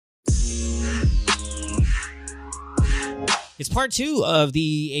It's part 2 of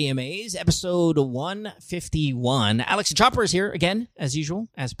the AMAs, episode 151. Alex and Chopper is here again, as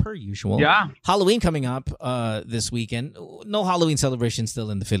per usual. Yeah. Halloween coming up this weekend. No Halloween celebration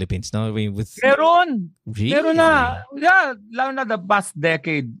still in the Philippines, no? I mean, with Meron. Really? Meron na. Yeah, lalo na the past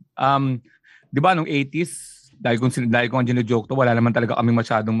decade. Di ba, nung 80s, dahil kung ang gino-joke to, wala naman talaga kaming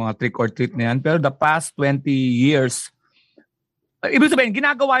masyadong mga trick or treat na yan. Pero the past 20 years, ibig sabihin,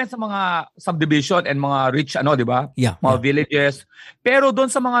 ginagawa yan sa mga subdivision and mga rich, di ba? Yeah. Mga villages. Pero doon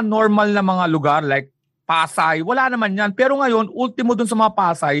sa mga normal na mga lugar, like Pasay, wala naman yan. Pero ngayon, ultimo doon sa mga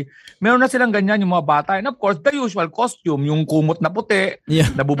Pasay, meron na silang ganyan yung mga bata. And of course, the usual costume, yung kumot na puti,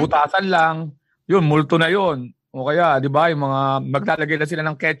 nabubutasan lang, yun, multo na yun. O kaya, di ba, yung mga maglalagay na sila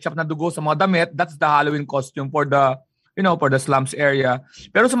ng ketchup na dugo sa mga damit, that's the Halloween costume for the for the slums area.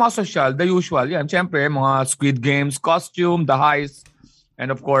 Pero sa mga social, the usual, yan, syempre, mga Squid Games costume, the heist, and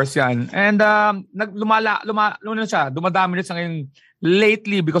of course, yan. And dumadami na siya ngayon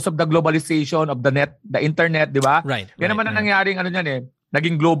lately because of the globalization of the internet, di ba? Right. Yan naman ang nangyaring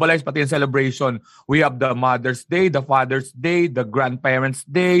naging globalized pati yung celebration. We have the Mother's Day, the Father's Day, the Grandparents'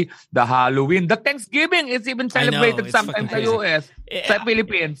 Day, the Halloween, the Thanksgiving is even celebrated sometimes sa US, sa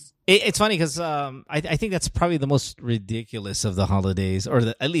Philippines. It's funny because I think that's probably the most ridiculous of the holidays,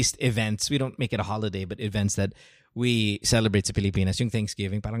 or at least events. We don't make it a holiday, but events that we celebrate sa Pilipinas. Yung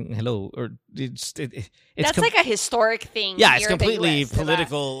Thanksgiving, parang hello, or it's that's like a historic thing. Yeah, it's here completely in the US,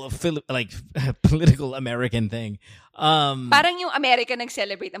 political, like political American thing. Parang yung America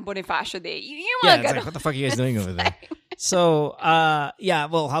nag-celebrate ng Bonifacio Day. Yung mga it's like, what the fuck are you guys doing over there? So,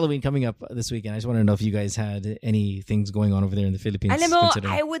 well, Halloween coming up this weekend. I just want to know if you guys had any things going on over there in the Philippines. Alam mo,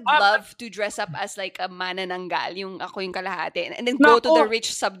 I would love to dress up as like a manananggal, yung ako yung kalahati, and then go to the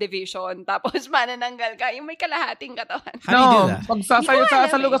rich subdivision, tapos manananggal ka, yung may kalahating katawan. How do you do that?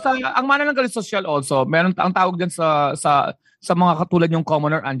 Sa lugar ang manananggal is social also. Meron ang tawag din sa mga katulad yung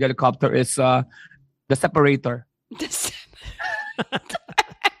commoner Angelicopter is the separator.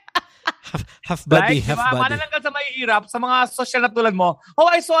 Half buddy, like, half buddy. Manananggal sa mahihirap, sa mga social na tulad mo,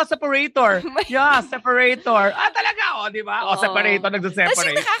 I saw a separator. Yeah, separator. Talaga, di ba? Separator, nagsa-separate. Tapos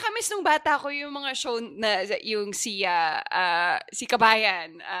yung nakakamiss nung bata ko yung mga show na yung si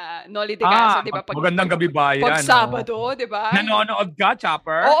Kabayan, Noli de Casa, di ba? Magandang gabi bayan. Pag Sabado, di ba? Nanonood ka,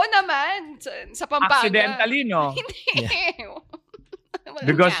 Chopper? Oo naman. Sa Pampanga. Accidentally, no? Hindi.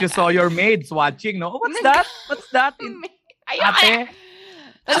 Because you saw your maids watching, no? What's that? Ate?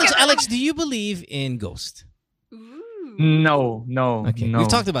 Alex, do you believe in ghosts? No. Okay, no. we've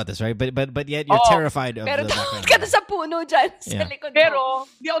talked about this, right? But yet you're terrified of pero the background. Pero sa puno dyan, sa likod mo. Pero,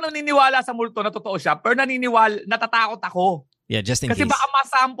 di ako naniniwala sa multo na totoo siya, pero natatakot ako. Yeah, just in Kasi case. baka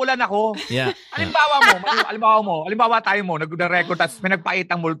masampulan ako. Yeah. Halimbawa tayo mo, nag-record tapos may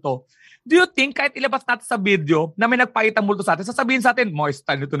nagpaitang multo. Do you think kahit ilabas natin sa video na may nagpaitang multo sa atin, sasabihin sa atin,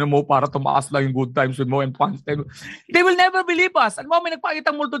 style nito na mo para tumaas lang yung good times with mo and fun time. They will never believe us. Ano ba, may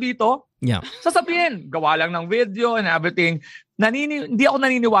nagpaitang multo dito? Yeah. Sasabihin, gawa lang ng video and everything. Hindi ako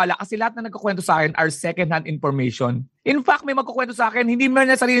naniniwala kasi lahat na nagkukwento sa akin are second-hand information. In fact, may magkukwento sa akin, hindi man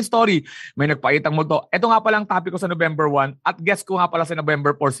niya sariling story. May nagpaitang multo. Ito nga palang topic ko sa November 1 at guest ko nga pala sa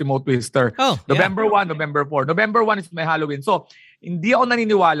November 4 si Mo Twister. November 1, November 4. November 1 is my Halloween. So, hindi ako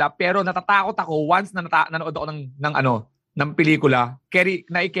naniniwala pero natatakot ako once na nanood ako ng pelikula.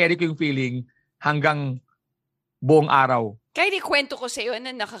 Na-i-carry ko yung feeling hanggang buong araw. Kaya di kwento ko sa iyo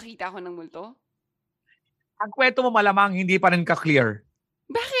na nakakita ako ng multo? Ang kwento mo malamang hindi pa rin ka-clear.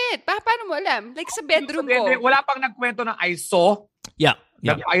 Bakit? Paano mo alam? Like sa bedroom ko. Wala pang nagkwento ng I saw. Yeah.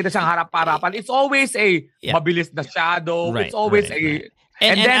 Nagpakita siyang harap-harapan. It's always a mabilis na shadow. Right, it's always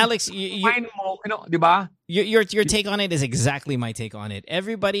And then, Alex, mind mo, di ba? Your take on it is exactly my take on it.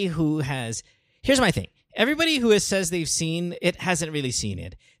 Everybody who has... Here's my thing. Everybody who says they've seen it hasn't really seen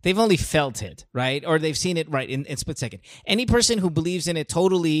it. They've only felt it, right? Or they've seen it in split second. Any person who believes in it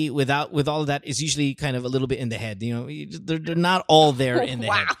totally with all of that is usually kind of a little bit in the head. You know, they're not all there in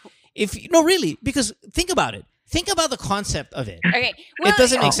the head. Really, because think about it. Think about the concept of it. Okay. Well, it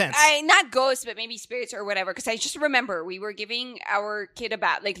doesn't make sense. Not ghosts, but maybe spirits or whatever. Because I just remember we were giving our kid a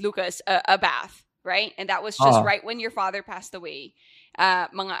bath, like Lucas, a bath, right? And that was just right when your father passed away.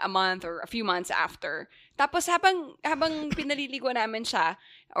 Mga a month or a few months after. Tapos habang pinaliligo namin siya,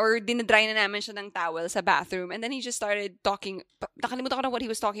 or dinadry na namin siya ng towel sa bathroom, and then he just started talking, nakalimutan ko na what he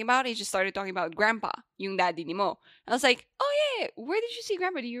was talking about, he just started talking about Grandpa, yung daddy ni Mo. I was like, oh yeah, where did you see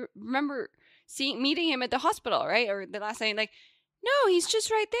Grandpa? Do you remember meeting him at the hospital, right? Or the last time, like, no, he's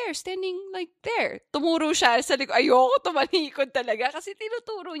just right there, standing like there. Tumuro siya sa likod. Ayoko tumalikod talaga kasi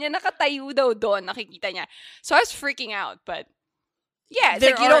tinuturo niya, nakatayo daw doon, nakikita niya. So I was freaking out, but Yeah, it's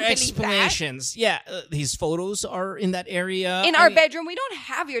there like you are don't believe that. explanations. Yeah, his photos are in that area. In our bedroom, we don't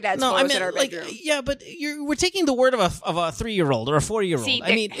have your dad's no, I photos mean, in our like, bedroom. yeah, but we're taking the word of a 3-year-old or a 4-year-old. See,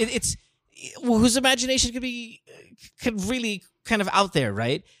 I mean, it's whose imagination could really kind of out there,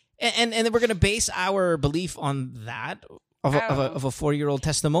 right? And then we're gonna base our belief on that of a 4-year-old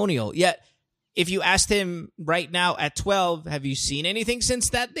testimonial. Yet, if you asked him right now at 12, have you seen anything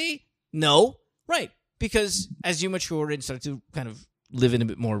since that day? No, right? Because as you mature and start to kind of live in a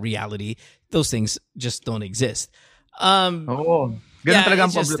bit more reality, those things just don't exist. Oo. Ganun talaga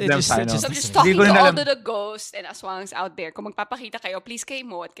ang problem sa So I'm just talking to all the ghosts and aswangs out there. Kung magpapakita kayo, please kay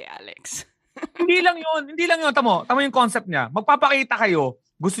Mo at kay Alex. Hindi lang yun. Tamo yung concept niya. Magpapakita kayo.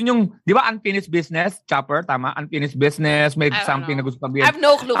 Gusto nyong, di ba, unfinished business? Chopper, tama? Unfinished business, may something na gusto sabihin. I have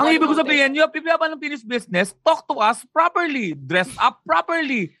no clue. Ang ibig ko sabihin, if you have an unfinished business, talk to us properly. Dress up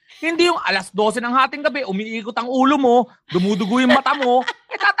properly. Hindi yung alas 12 ng hating gabi, umiikot ang ulo mo, dumudugo yung mata mo,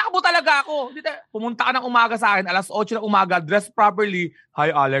 tatakbo talaga ako. Pumunta ka ng umaga sa akin, alas 8 ng umaga, dress properly.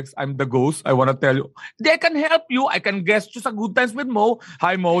 Hi Alex, I'm the ghost. I wanna tell you. They can help you. I can guest you sa Good Times with Mo.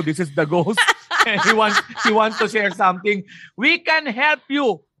 Hi Mo, this is the ghost. he wants to share something. We can help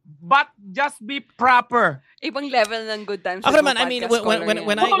you, but just be proper. Ibang level ng Good Times. Ako naman, I mean,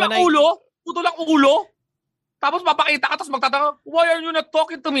 when I puto lang ulo, tapos papakita ka, tapos magtataka, why are you not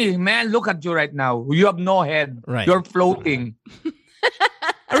talking to me? Man, look at you right now. You have no head. Right. You're floating.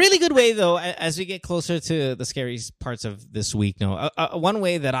 A really good way, though, as we get closer to the scary parts of this week, one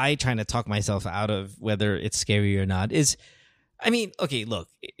way that I try to talk myself out of whether it's scary or not is, I mean, okay, look,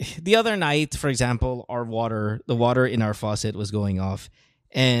 the other night, for example, the water in our faucet was going off,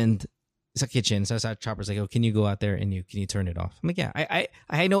 and it's a kitchen. So Chopper's like, oh, can you go out there and can you turn it off? I'm like, yeah,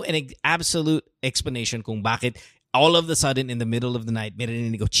 I know an absolute explanation kung bakit all of the sudden in the middle of the night,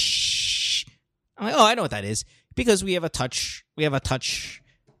 meron go, shh. I'm like, oh, I know what that is. Because we have a touch,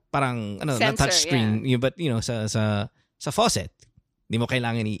 parang, Sensor, touch screen, yeah. But, sa faucet. Hindi mo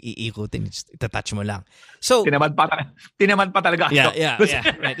kailangan iikutin, itatouch mo lang. So, tinamad pa talaga. Yeah,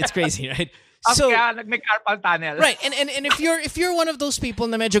 right. It's crazy, right? So, kaya nag-make carpal tunnel. Right, and if you're one of those people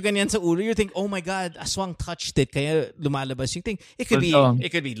na medyo ganyan sa ulo, you think, oh my God, aswang touched it, kaya lumalabas yung thing. It could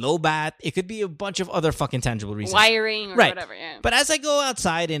be low bat, it could be a bunch of other fucking tangible reasons. Wiring or whatever, yeah. But as I go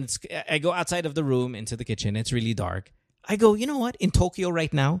outside and I go outside of the room into the kitchen, it's really dark. I go, you know what? In Tokyo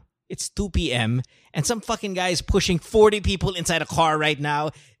right now, it's 2 p.m. and some fucking guy is pushing 40 people inside a car right now.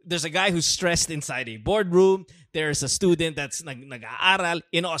 There's a guy who's stressed inside a boardroom. There's a student that's nag-aaral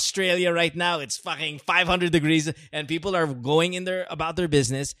in Australia right now. It's fucking 500 degrees and people are going in there about their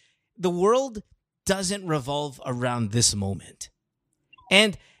business. The world doesn't revolve around this moment.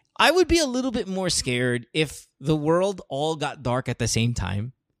 And I would be a little bit more scared if the world all got dark at the same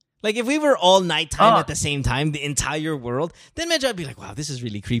time. Like, if we were all nighttime at the same time, the entire world, then maybe I'd be like, wow, this is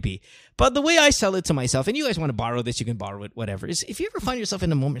really creepy. But the way I sell it to myself, and you guys want to borrow this, you can borrow it, whatever, is if you ever find yourself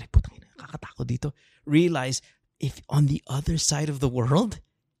in a moment, like, putang ina, nakakatakot dito, realize if on the other side of the world,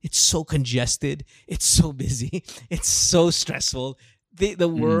 it's so congested, it's so busy, it's so stressful, the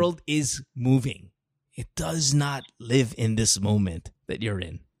world is moving. It does not live in this moment that you're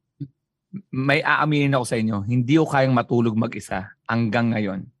in. May aaminin ako sa inyo, hindi ko kayang matulog mag-isa hanggang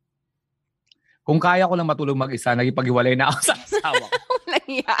ngayon. Kung kaya ko lang matulog mag-isa, nagipag-iwalay na ako sa asawa ko.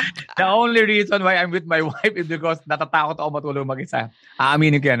 The only reason why I'm with my wife is because natatakot ako matulog mag-isa.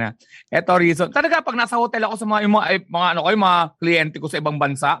 Aaminin ko yan, ha. Ito reason. Talaga, pag nasa hotel ako sa mga kliyente ko sa ibang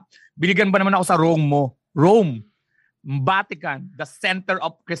bansa, binigyan ba naman ako sa Rome mo? Rome. Vatican, the center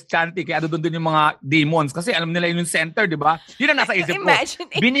of Christianity. Kaya doon din yung mga demons. Kasi alam nila yun yung center, di ba? Yun ang nasa isip ko.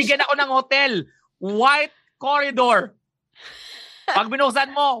 Binigyan ako ng hotel. White corridor. Pag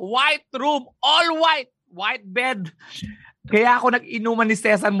binuksan mo, white room, all white. White bed. Kaya ako nag-inuman ni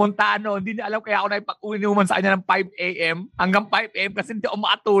Cesar Montano. Hindi niya alam kaya ako nakipag-inuman sa kanya ng 5 a.m. hanggang 5 a.m. kasi hindi ako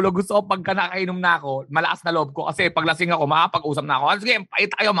makatulog. Gusto ko pagka nakainom na ako, malakas na loob ko. Kasi pag lasing ako, makapag-usap na ako. Sige,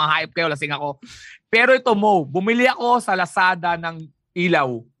 pait kayo, mga-hype kayo, lasing ako. Pero ito mo, bumili ako sa Lazada ng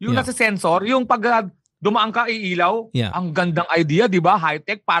ilaw. Yung nasa sensor, yung pag dumaan ka iilaw, ang gandang idea, di ba?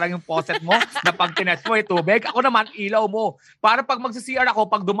 High-tech, parang yung faucet mo na pag tinest mo, tubig. Ako naman, ilaw mo. Para pag magsi-CR ako,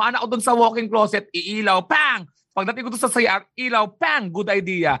 pag dumaan ako dun sa walk-in closet, iilaw, pang! Pagdating ko dun sa CR, ilaw, pang! Good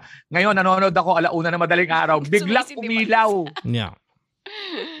idea. Ngayon, nanonood ako 1:00 na madaling araw. Biglang umilaw. Yeah.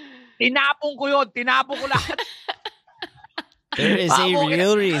 Tinapong ko yun. Tinapong ko lahat. There is a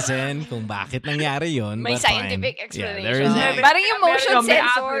real reason kung bakit nangyari yun. May scientific explanation. Yeah, parang yung motion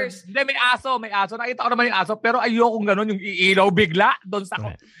sensors. May aso. Nakita ko naman yung aso. Pero ayokong ganun, yung iilaw bigla doon sa...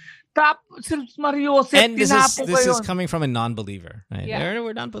 Right. Sis Mariosep, And this tinapo is kayo. coming from a non-believer. Right? Yeah.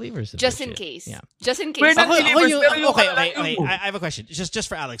 We're non-believers. Just in Bullshit. case. Yeah. Just in case. We're not Okay, believers, pero yung okay. ano, I have a question. Just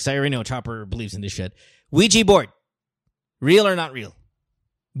for Alex. I already know Chopper believes in this shit. Ouija board. Real or not real?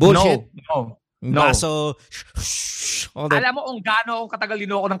 Bullshit. No. Baso. All that. Alam mo kung gaano ako katagal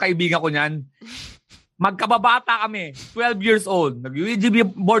linoko ng kaibigan ko niyan? Magkababata kami. 12 years old. Nag-Ouija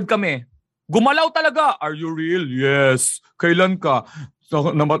board kami. Gumalaw talaga. Are you real? Yes. Kailan ka?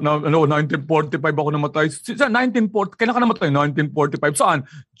 So, 1945 ako namatay. 1940. Kailan ka namatay? 1945. Saan?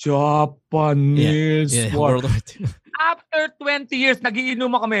 Japanese Yeah, war. World War II. After 20 years,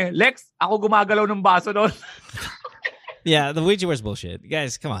 nagiinom kami. Lex, ako gumagalaw ng baso doon. Yeah, the Ouija board's bullshit.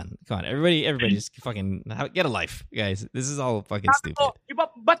 Guys, come on. Everybody just fucking get a life, guys. This is all fucking Sabi stupid. ko, iba,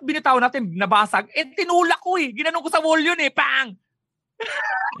 ba't binitaw natin nabasag? Tinulak ko eh. Ginanong ko sa wall yun eh. Pang!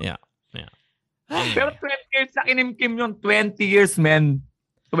 Yeah. Pero 20 years na kinimkim yun. 20 years, man.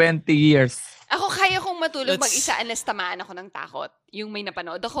 20 years. Ako kaya kong matulog Let's- mag-isa unless tamaan ako ng takot. Yung may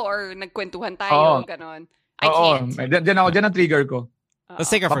napanood ako or nagkwentuhan tayo, ganon. I can't. Diyan ang trigger ko. Let's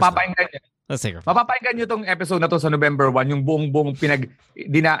take our first one. Mapapakinggan niyo. Let's take our first. Mapapakinggan niyo tong episode na to sa November 1, yung buong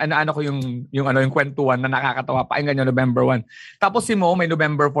ano ko yung kwentuhan na nakakatawa. Pakinggan niyo November 1. Tapos si Mo, may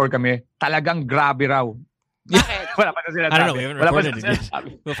November 4 kami. Talagang grabe raw. Bakit? Wala pa na sila I don't know. We haven't recorded it yet.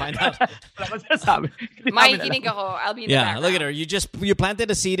 We'll find out. Wala pa sila sabi. Makikinig ako. I'll be in the Yeah, background. look at her. You planted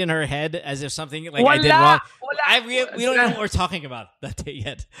a seed in her head as if something like I did wrong. We don't know what we're talking about that day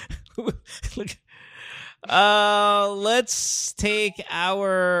yet. Look. Let's take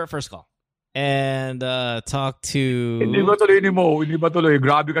our first call and talk to. Hindi ba tuloy ni Mo? Hindi ba tuloy?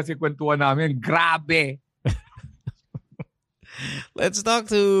 Grabe kasi kwentuhan namin. Grabe. Let's talk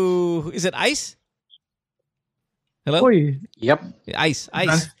to. Is it Ice? Hello? Uy. Yep. Ice.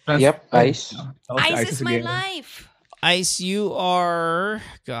 Yep. Ice. Ice is my life. Ice, you are.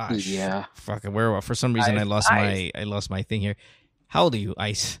 Gosh. Yeah. Fuck. Where? For some reason, Ice. I lost my thing here. How old are you,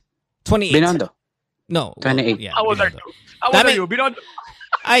 Ice? 28. Binondo. No. 28. Yeah, How old are Binondo. you? How old are Dami- you? Binondo.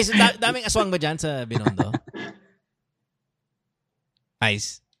 Ice, daming aswang ba dyan sa Binondo?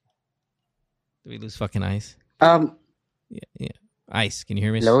 Ice. Do we lose fucking Ice? Yeah. Ice, can you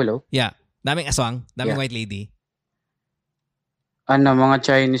hear me? Hello. Yeah. Daming aswang. Daming Yeah. white lady. Mga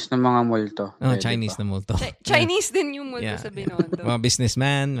Chinese na mga multo. Oh, Pwede Chinese pa. na multo. Chinese din yung multo Yeah. sa Binondo. Mga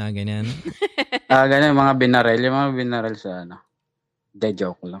businessman, mga ganyan. Ganun, mga binarel. Yung mga binarel sa ano. De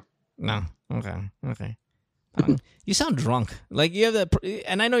joke lang. No. Okay. You sound drunk. Like you have that,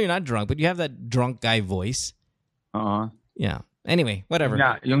 and I know you're not drunk, but you have that drunk guy voice. Oo. Yeah. Anyway, whatever.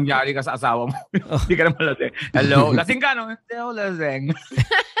 Yung yari ka sa asawa mo. Oh. Hindi ka naman lasing. Hello? Lasing ka, no? Hindi ako lasing.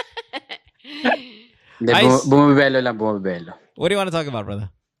 Hindi, Ice. bumibelo. What do you want to talk about, brother?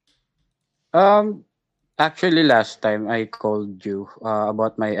 Actually, last time I called you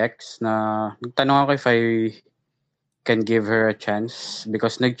about my ex na nagtanong ako if I can give her a chance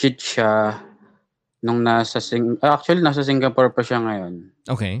because nag-cheat siya nung nasa Singapore pa siya ngayon.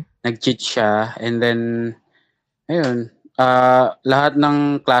 Okay. Nag-cheat siya and then ayun, lahat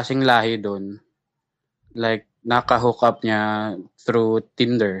ng klaseng lahi doon like naka-hook up niya through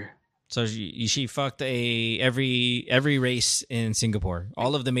Tinder. So she fucked every race in Singapore.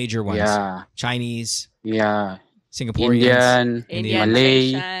 All of the major ones. Yeah. Chinese, Yeah. Singaporeans, Indian,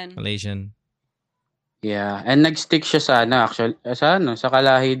 Malay. Malaysian. Malaysian. Yeah. And nag-stick siya sa sa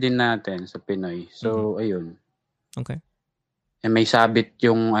kalahi din natin sa Pinoy. So ayun. Okay. And may sabit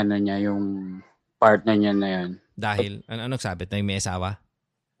yung yung partner niya na yun. Dahil ano sabi? May asawa?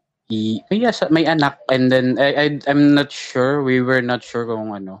 Yes, may anak and then I'm not sure. We were not sure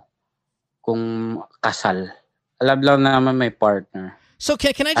kung kasal. Alam lang naman may partner. So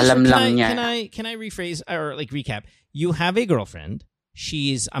can I just Alam lang niya. can I rephrase or like recap? You have a girlfriend.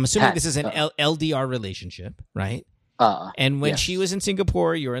 I'm assuming this is an LDR relationship, right? And when yes. she was in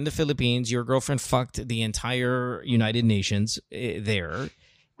Singapore, you're in the Philippines, your girlfriend fucked the entire United Nations there,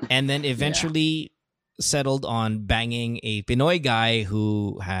 and then eventually settled on banging a Pinoy guy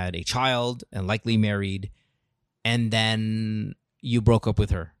who had a child and likely married, and then you broke up with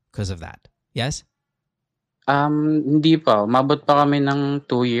her because of that. Yes? Hindi pa. Mabot pa kami ng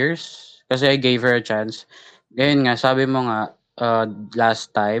 2 years kasi I gave her a chance. Ngayon nga, sabi mo nga,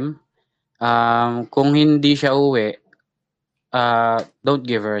 last time, kung hindi siya uwi, don't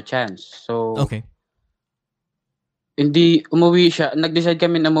give her a chance. So, Okay. hindi umuwi siya. Nag-decide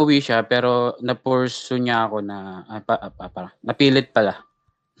kami na umuwi siya pero na-pursue niya ako na napilit pala.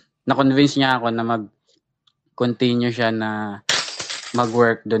 Na-convince niya ako na mag-continue siya na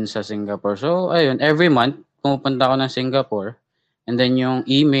mag-work dun sa Singapore. So, ayun, every month, pumupunta ako ng Singapore. And then yung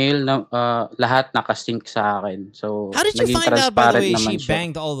email na lahat nakasync sa akin. So How did you naging find out, by the way, transparent naman she siya.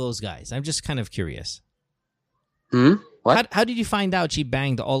 banged all those guys? I'm just kind of curious. What? How did you find out she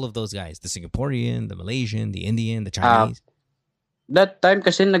banged all of those guys? The Singaporean, the Malaysian, the Indian, the Chinese? That time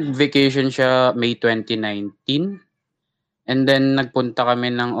kasi nag-vacation siya May 2019. And then nagpunta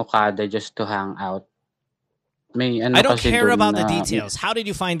kami ng Okada just to hang out. I don't care about the details. How did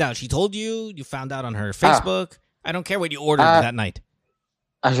you find out? She told you? You found out on her Facebook? I don't care what you ordered that night.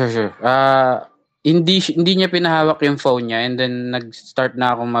 Sure. Hindi niya pinahawak yung phone niya and then nag-start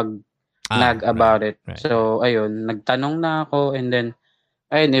na ako nag about it. Right. So, ayun, nagtanong na ako and then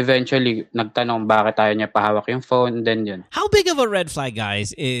eventually nagtanong bakit ayaw niya pahawak yung phone and then yun. How big of a red flag,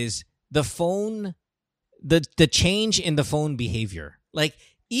 guys, is the phone, the change in the phone behavior? Like,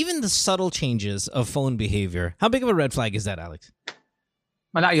 even the subtle changes of phone behavior. How big of a red flag is that, Alex?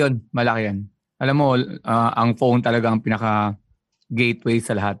 Malaki yan. Alam mo, ang phone talaga ang pinaka-gateway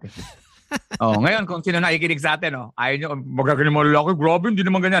sa lahat. Ngayon, kung sino nakikinig sa atin, ayaw nyo, magagaling mo lalaki, grabe, hindi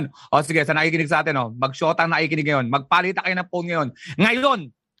naman ganyan. Sige, sa nakikinig sa atin, mag-shot ang nakikinig ngayon, magpalita kayo ng phone ngayon.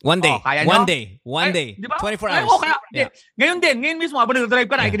 Ngayon! One day. One day. Diba? 24 hours. Yeah. Ngayon mismo, habang nag-drive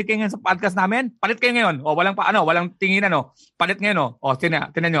ka, nakikinig kayo ngayon sa podcast namin, palit kayo ngayon. Walang tingin, palit ngayon,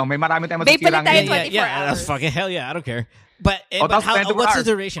 tinan nyo, may marami tayong masasirang. Palit tayo 24 hours. Fucking hell yeah, I don't care. But what's the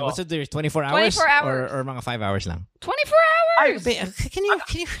duration? What's the duration? 24 hours? 24 hours. Or mga 5 hours lang? 24 hours! Can you...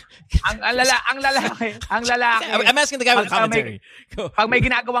 Ang lalaki. I'm asking the guy with the commentary. Pag may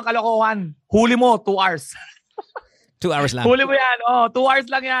ginagawang kalokohan, huli mo 2 hours. 2 hours lang. Huli mo yan. 2 hours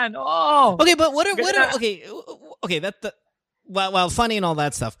lang yan. Okay, but what are okay, while funny and all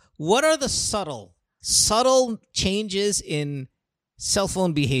that stuff, what are the subtle changes in cell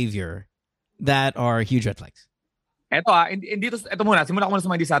phone behavior that are huge red flags? Ito muna. Simula ko muna sa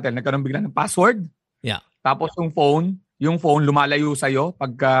mga sa atin. Nagkaroon bigla ng password. Yeah. Tapos yung phone lumalayo sa'yo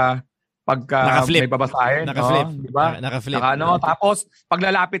pagka may babasahin. Naka-flip. Diba? Naka-flip. Tapos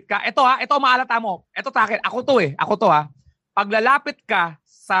paglalapit ka. Ito maalata mo. Ito takin. Ako to Paglalapit ka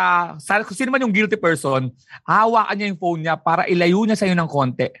sa sino man yung guilty person, hawakan niya yung phone niya para ilayo niya sa'yo ng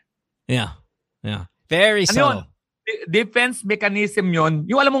konti. Yeah. Very subtle. Defense mechanism yun.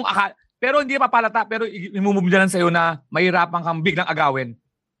 Yung alam mong pero hindi papalata, pero imumove niya lang sa'yo na mahirapan kang biglang agawin.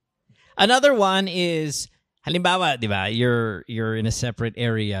 Another one is, halimbawa, di ba, you're in a separate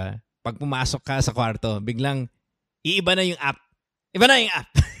area. Pag pumasok ka sa kwarto, biglang iiba na yung app. Iba na yung app.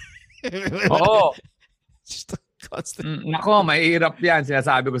 Oo. Just constant. Nako, mahirap yan.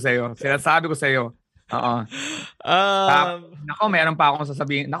 Sinasabi ko sa'yo. Oo. Nako, meron pa akong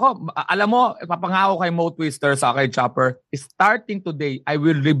sasabihin. Nako, alam mo, papangako kay Mo Twister sa kay Chopper, starting today, I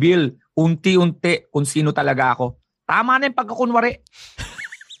will reveal unti-unti kung sino talaga ako. Tama na yung pagkakunwari.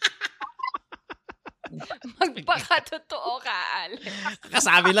 Magpakatotoo ka, Alex.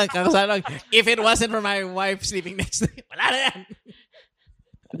 Kakasabi lang. If it wasn't for my wife sleeping next to me, wala na yan.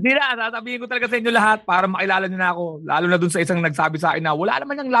 Hindi na, sasabihin ko talaga sa inyo lahat para makilala nyo na ako. Lalo na dun sa isang nagsabi sa akin na wala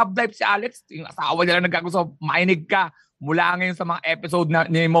naman yung love life si Alex. Yung asawa niya lang nagkagusto. Mainig ka. Mula ngayon sa mga episode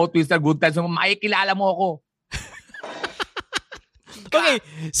ni Mo Twister Good Times, makikilala mo ako. Okay,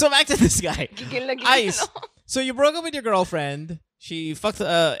 so back to this guy. Gigil. Ice. So you broke up with your girlfriend. She fucked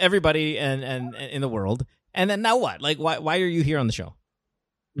everybody and in the world. And then now what? Like, why are you here on the show?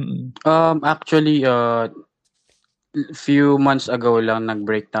 Actually, few months ago lang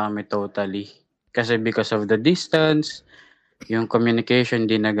nag-break na kami totally. Kasi because of the distance, yung communication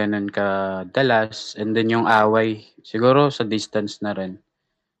di na ganun kadalas, and then yung away, siguro sa distance na rin.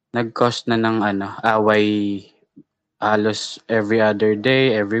 Nag-cause na ng away halos every other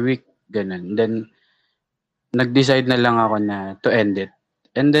day, every week, ganun. Then, nag-decide na lang ako na to end it.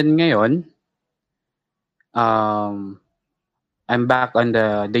 And then ngayon, I'm back on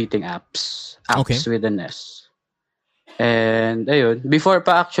the dating apps with an S. And ayun, before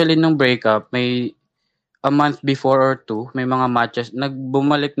pa actually nung breakup, may a month before or two, may mga matches,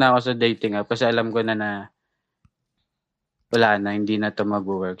 bumalik na ako sa dating app kasi alam ko na wala na, hindi na to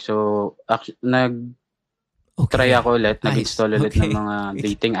mag-work. So, try ako ulit, nag-install ulit ng mga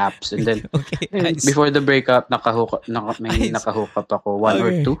dating apps. And then, before the breakup, may nakahook up ako, one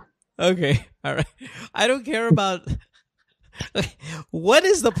or two. Okay, all right. I don't care about... What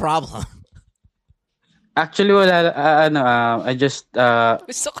is the problem? Actually, wala, I just...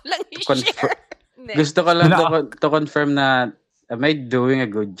 Gusto ko lang i-share. Gusto ko lang to confirm na, am I doing a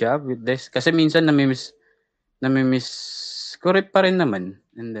good job with this? Kasi minsan namimiss ko rin pa rin naman.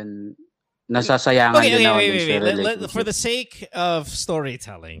 And then, nasasayangan din ako din sa relationship. For the sake of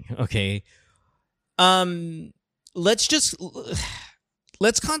storytelling, okay, let's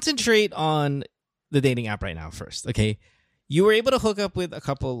concentrate on the dating app right now first, okay? you were able to hook up with a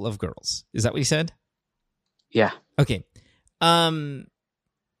couple of girls. Is that what you said? Yeah. Okay.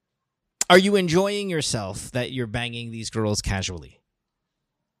 Are you enjoying yourself that you're banging these girls casually?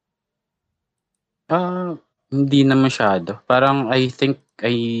 Hindi na masyado. Parang I think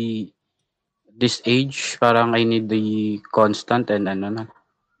this age, parang I need the constant and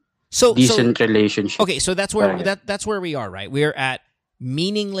decent relationship. Okay, so that's where that's where we are, right? We're at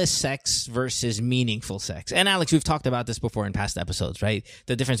meaningless sex versus meaningful sex. And Alex, we've talked about this before in past episodes, right?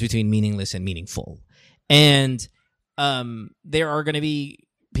 The difference between meaningless and meaningful. And there are going to be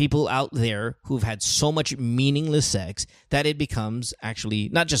people out there who've had so much meaningless sex that it becomes actually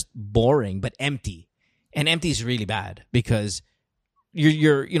not just boring, but empty. And empty is really bad because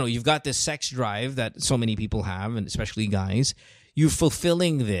you've got this sex drive that so many people have, and especially guys. You're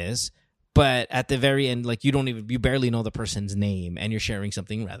fulfilling this, but at the very end, like you barely know the person's name, and you're sharing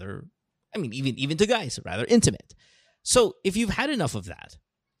something rather, I mean, even to guys, rather intimate. So if you've had enough of that,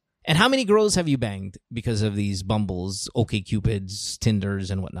 and how many girls have you banged because of these Bumbles, OkCupids,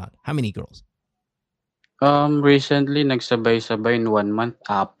 Tinders, and whatnot? How many girls? Recently, nagsabay-sabay in 1 month,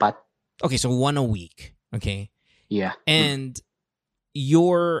 4. Okay, so 1 a week. Okay. Yeah. And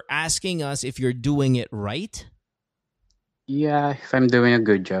you're asking us if you're doing it right? Yeah, if I'm doing a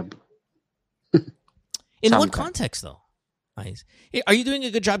good job. In what context, though? Nice. Are you doing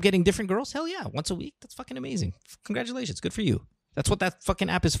a good job getting different girls? Hell yeah. Once a week? That's fucking amazing. Congratulations. Good for you. That's what that fucking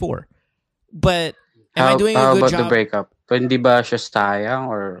app is for. But am I doing a good job? How about the breakup? Hindi ba siya sayang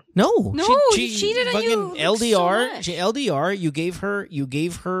or? No. She cheated on you. LDR. She LDR. You gave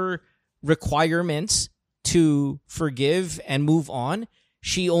her requirements to forgive and move on.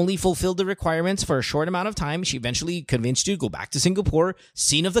 She only fulfilled the requirements for a short amount of time. She eventually convinced you to go back to Singapore,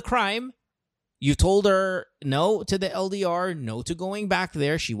 scene of the crime. You told her no to the LDR, no to going back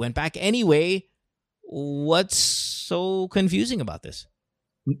there. She went back anyway. What's so confusing about this?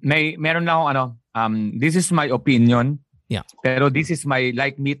 Meron na akong this is my opinion. Yeah. Pero this is my,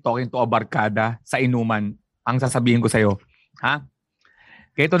 like me talking to a barkada sa inuman. Ang sasabihin ko sa'yo. Ha?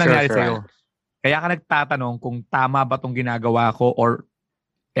 Kaya ito nangyari sa'yo. Kaya ka nagtatanong kung tama ba itong ginagawa ko or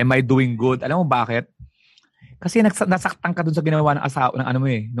am I doing good? Alam mo bakit? Kasi nasaktan ka dun sa ginawa ng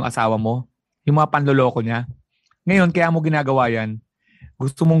asawa mo. Yung mga panloloko niya. Ngayon, kaya mo ginagawa yan,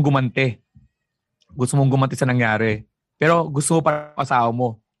 gusto mong gumanti. Gusto mong gumanti sa nangyari. Pero gusto mo pa asawa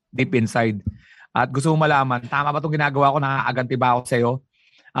mo, deep inside. At gusto mong malaman, tama ba itong ginagawa ko? Nakakaganti ba ako sa'yo?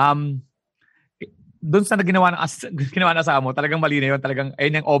 Doon sa ginawa ng asawa mo, talagang mali na yun. Talagang,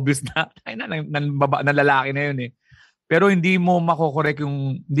 ayun yung obvious na, ng lalaki na yun eh. Pero hindi mo makokorek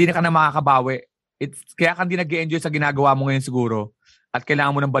hindi na ka na makakabawi. Kaya ka hindi nag-enjoy sa ginagawa mo ngayon siguro. At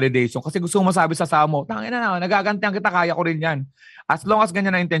kailangan mo ng validation. Kasi gusto mo masabi sa asawa mo, tangina na, nagagantihan kita, kaya ko rin yan. As long as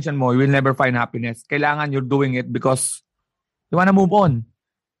ganyan na intention mo, you will never find happiness. Kailangan you're doing it because you wanna move on.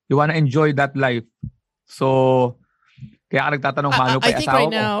 You wanna enjoy that life. So, kaya ka nagtatanong, paano pa asawa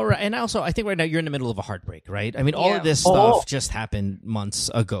ko? And also, I think right now you're in the middle of a heartbreak, right? I mean, all of this stuff just happened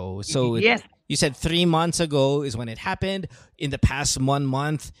months ago. So, yes. You said 3 months ago is when it happened. In the past 1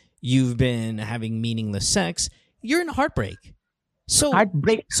 month, you've been having meaningless sex. You're in a heartbreak. So,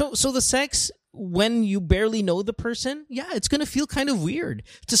 heartbreak. So the sex, when you barely know the person, yeah, it's going to feel kind of weird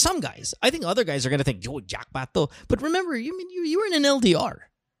to some guys. I think other guys are going to think, "Yo, jackpot though." But remember, you were in an LDR.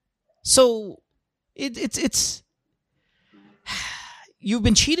 So it's you've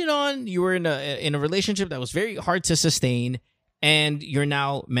been cheated on, you were in a relationship that was very hard to sustain, and you're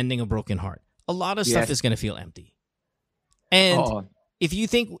now mending a broken heart. A lot of stuff is going to feel empty. And if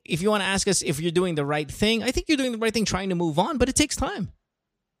you want to ask us if you're doing the right thing, I think you're doing the right thing trying to move on, but it takes time.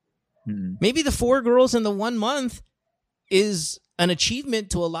 Mm-hmm. Maybe the 4 girls in the 1 month is an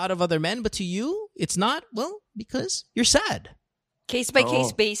achievement to a lot of other men, but to you, it's not, well, because you're sad. Case by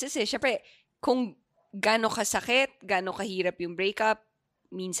case basis eh. Siyempre, kung gaano kasakit, gaano kahirap yung breakup,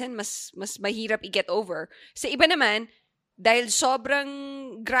 minsan mas mahirap i-get over. Sa iba naman, dahil sobrang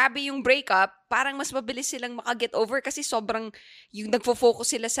grabe yung breakup, parang mas mabilis silang maka-get over kasi sobrang yung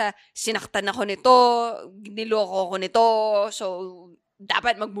nagfo-focus sila sa sinaktan ako nito, niloko ako nito, so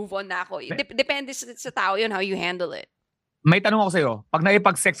dapat mag-move on na ako. Depende sa tao yun, how you handle it. May tanong ako sa'yo. Pag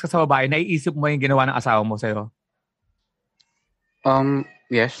naipag-sex ka sa babae, naiisip mo yung ginawa ng asawa mo sa'yo?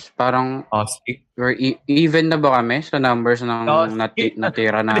 Yes, parang we're even na ba kami sa numbers ng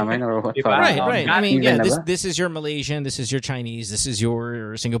natira namin or what? Right. I mean, yeah, this is your Malaysian, this is your Chinese, this is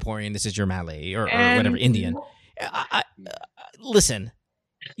your Singaporean, this is your Malay or whatever, Indian. Listen,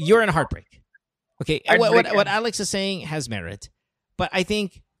 you're in a heartbreak. Okay, what Alex is saying has merit, but I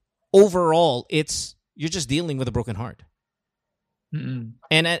think overall you're just dealing with a broken heart. Mm-mm.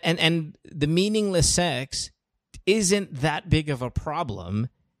 And the meaningless sex isn't that big of a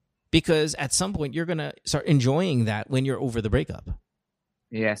problem because at some point you're gonna start enjoying that when you're over the breakup.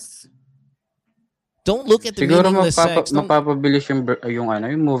 Yes. Don't look at the Siguro meaningless sex. Don't, mapapabilis yung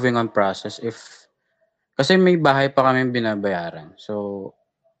moving on process if kasi may bahay pa kami binabayaran. So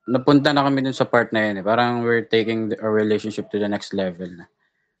napunta na kami dun sa part na yun. Parang we're taking our relationship to the next level na.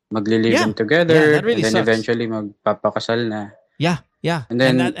 Magli-live together that really and then sucks. eventually magpapakasal na. Yeah. And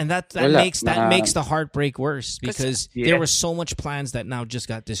then that wala, makes the heartbreak worse because there were so much plans that now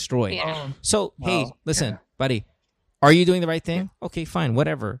just got destroyed. Yeah. So hey, listen, buddy, are you doing the right thing? Okay, fine,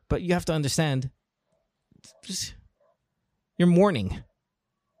 whatever. But you have to understand, you're mourning.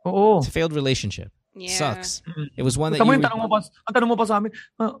 Oo. It's a failed relationship. Yeah. Sucks. It was one that Tama you. yung tanong mo pa sa amin,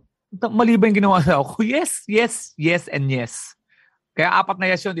 mali ba yung ginawa sa ako? Yes, yes, yes, and yes. Kaya 4 na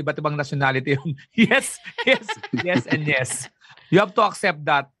yes yun, iba't ibang nationality yun. Yes, yes, yes, and yes. You have to accept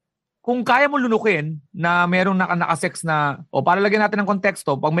that. Kung kaya mo lunukin na merong nakasex na, o para lagyan natin ng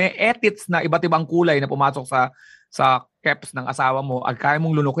konteksto, pag may edits na iba't ibang kulay na pumasok sa caps ng asawa mo at kaya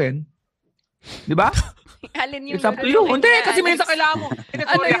mong lunukin, di ba? Alin yung It's up to you. Hindi, kasi minsan kailangan mo.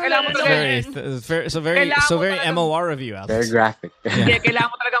 Kailangan mo talaga. Very MOR of you, Alex. Very graphic. Hindi,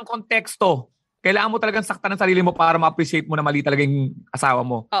 kailangan mo talagang konteksto. Kailangan mo talagang saktan ng sarili mo para ma-appreciate mo na mali talaga yung asawa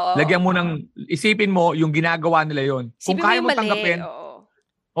mo. Oo. Lagyan mo isipin mo yung ginagawa nila yon. Kung Sipin kaya mo mo yung mali. tanggapin.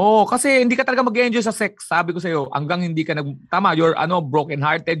 Oo. Kasi hindi ka talaga mag-enjoy sa sex. Sabi ko sa iyo, hanggang hindi ka tama, you're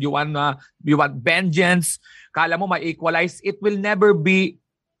broken-hearted, you want vengeance. Kala mo ma-equalize, it will never be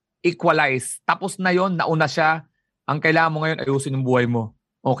equalized. Tapos na yon, nauna siya. Ang kailangan mo ngayon ayusin yung buhay mo.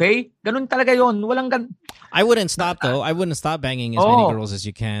 Okay? Ganun talaga yon. I wouldn't stop though. I wouldn't stop banging as many girls as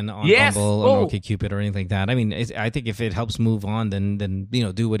you can on Bumble or OkCupid or anything like that. I mean, I think if it helps move on, then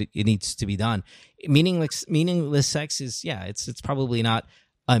do what it needs to be done. Meaningless sex is it's probably not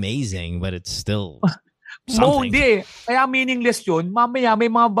amazing, but it's still something. Hindi. Kaya meaningless yun. Mamaya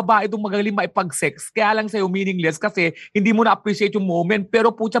may mga babae doon magaling maipag-sex. Kaya lang sa'yo meaningless kasi hindi mo na-appreciate yung moment.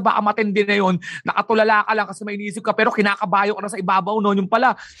 Pero putya baka matindi na yun. Nakatulala ka lang kasi may iniisip ka pero kinakabayo ka na sa ibabaw no. Yung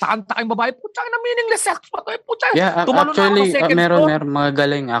pala, takang babae, putya na meaningless sex. Putya, actually, meron mga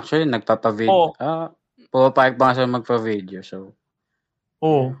galing actually nagpapa-video. Pupapayag pa nga sa magpa-video. So.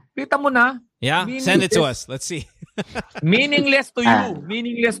 Kita mo na. Yeah, send it to us. Let's see. Meaningless to you.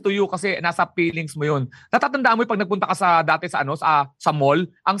 Meaningless to you kasi nasa feelings mo yun. Natatandaan mo yung pag nagpunta ka dati sa mall,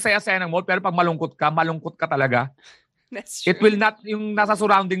 ang saya-saya ng mall, pero pag malungkot ka talaga. That's true. It will not, yung nasa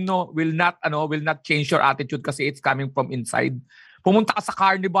surrounding will not change your attitude kasi it's coming from inside. Pumunta ka sa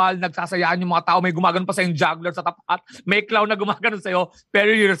carnival, nagsasayaan yung mga tao, may gumagano pa sa yung juggler sa tapat, may clown na gumagano sa'yo, pero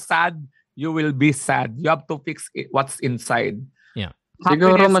you're sad, you will be sad. You have to fix what's inside. Yeah.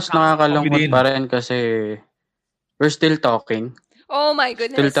 Siguro mas nakakalungkot pa rin kasi we're still talking. Oh my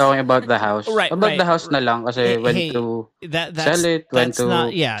goodness. Still talking about the house. Right. The house na lang kasi when to sell it, when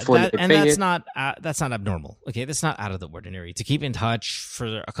to fully pay it. That's not abnormal. Okay, that's not out of the ordinary. To keep in touch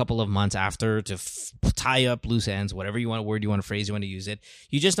for a couple of months after, to tie up loose ends, whatever word you want to phrase, you want to use it.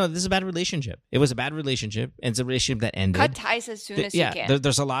 You just know this is a bad relationship. It was a bad relationship, and it's a relationship that ended. Cut ties as soon as you can.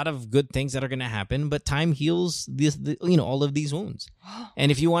 There's a lot of good things that are going to happen, but time heals all of these wounds.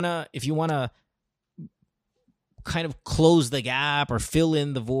 And if you wanna kind of close the gap or fill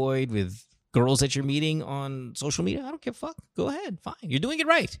in the void with girls that you're meeting on social media, I don't give a fuck. Go ahead. Fine. You're doing it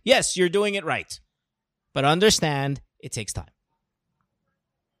right. Yes, you're doing it right. But understand, it takes time.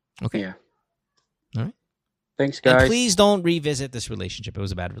 Okay? Yeah. All right. Thanks, guys. And please don't revisit this relationship. It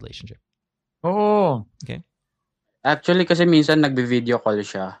was a bad relationship. Oo. Okay? Actually, kasi minsan nagbe-video call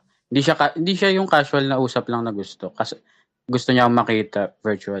siya. Hindi siya yung casual na usap lang na gusto. Kasi gusto niya akong makita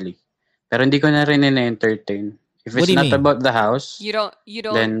virtually. Pero hindi ko na rin na-entertain. If it's not about the house, you don't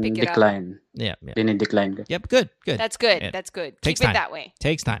then pick it decline. up. Yeah. Dinidecline ko. Yep, good. That's good. Yeah. That's good. Takes Keep time. it that way.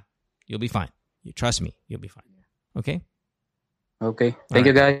 Takes time. You'll be fine. You trust me. You'll be fine. Okay? Okay. Thank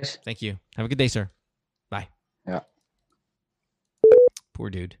you, guys. Thank you. Have a good day, sir. Bye. Yeah.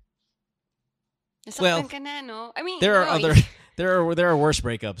 Poor dude. Nasaktan ka na, no? I mean, there are worse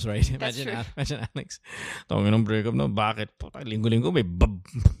breakups, right? Imagine Alex. Tawagin ng breakup, no? Bakit? Linggo-linggo may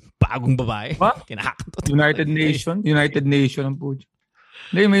bagong babae. What? Kinakatot. United Nation ang puto.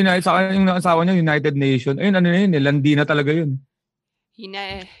 Hindi, may sa kanya yung asawa niya, United Nation. Ayun, yun, landi na talaga yun.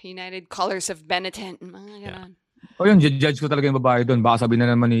 United Colors of Benetton. Mga ganon. O yun, judge ko talaga yung babae doon. Baka sabihin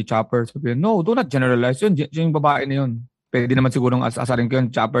na naman ni Chopper. Sabihin, no, do not generalize. Yun yung babae na yun. Pwede naman sigurong asarin ko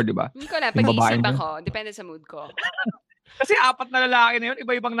yun, Chopper, di ba? Hindi ko na, pag-iisipan ko. Depende sa mood ko. Kasi 4 na lalaki na yun,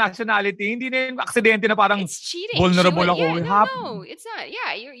 iba-ibang nationality. Hindi na yung aksidente na parang it's cheating. vulnerable ako. Yeah, no, it's not.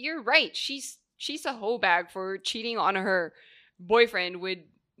 Yeah, you're right. She's a hoe bag for cheating on her boyfriend with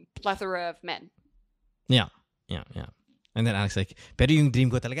plethora of men. Yeah. Yeah. And then Alex like, pero yung dream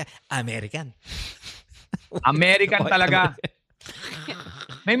ko talaga, American. American talaga.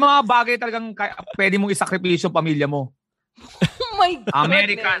 May mga bagay talagang pwede mong isakripisyo pamilya mo. Oh my goodness.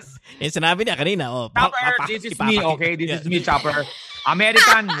 American. Yung sinabi niya kanina, Chopper, this is me, okay? This is me, Chopper.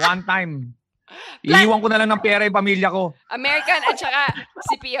 American, one time. Iiwan ko na lang ng pera yung pamilya ko. American at saka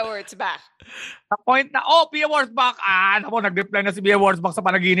si Pia Wurtzbach. Sa point na, Pia Wurtzbach. Nag-reply na si Pia Wurtzbach sa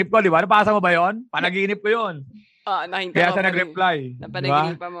panaginip ko, di ba? Napasa mo ba yon? Panaginip ko yon. Nahinta Kaya ko siya pa nag-reply.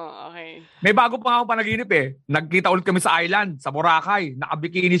 Napanaginipan pa mo, okay. May bago pa nga akong panaginip eh. Nagkita ulit kami sa island, sa Boracay.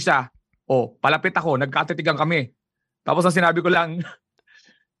 Nakabikini siya. Palapit ako, nagkatitigan kami. Tapos ang sinabi ko lang,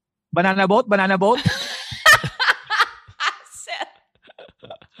 banana boat?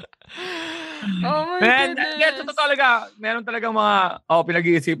 Oh my goodness. Yes, ito talaga. Meron talagang mga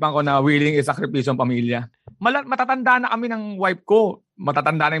pinag-iisipan ko na willing isakripisyo ang pamilya. Matatanda na kami ng wife ko.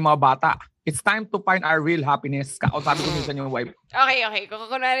 Matatanda na yung mga bata. It's time to find our real happiness. Sabi ko minsan yung wife. Okay. Kung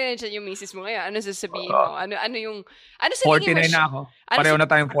kunwari na siya yung misis mo ngayon, ano sasabihin mo? Ano sa 49 na ako. Pareho na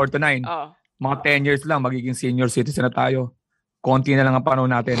tayong 49. Mga 10 years lang, magiging senior citizen na tayo. Konti na lang ang panahon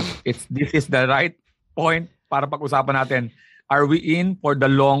natin. This is the right point para pag-usapan natin. Are we in for the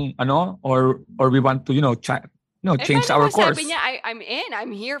long, or we want to, change our course? Sabi niya, I'm in.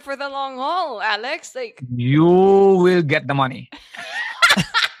 I'm here for the long haul, Alex. Like, you will get the money.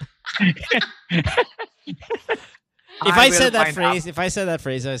 If I said that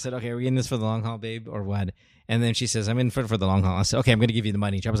phrase, I said, okay, are we in this for the long haul, babe, or what? And then she says, I'm in for the long haul. I said, okay, I'm going to give you the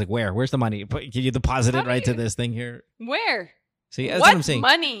money. I was like, where? Where's the money? Can you deposit it right to this thing here? Where? See, that's what I'm saying.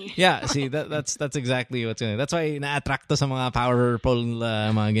 Money? Yeah, see, that's exactly what's going on. That's why na-attract to sa mga power pole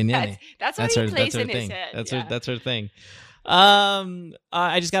mga ganyan. That's what he plays in his thing. head. That's her thing.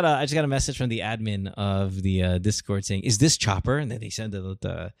 I just got a message from the admin of the Discord saying, "Is this Chopper?" And then they send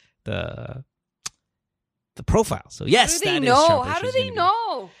the profile. So yes, that is Chopper. How do they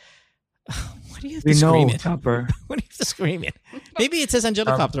know? Why do you have to scream it? Chopper. Why do you have to scream it? Maybe it says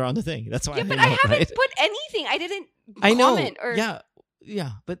Angelicopter on the thing. That's why. Yeah, but I haven't put anything. I didn't comment. Or...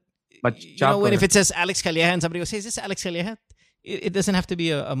 Yeah, but you know, if it says Alex Calleja and somebody goes, "Hey, is this Alex Calleja?" It doesn't have to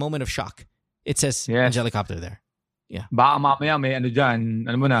be a moment of shock. It says Angelicopter there. Yeah. Baka mamaya may dyan,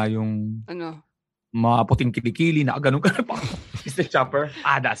 yung mga puting kilikili na ganun ka pa. Is the Chopper?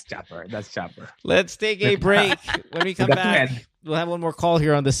 That's Chopper. Let's take a break. When we come back, we'll have one more call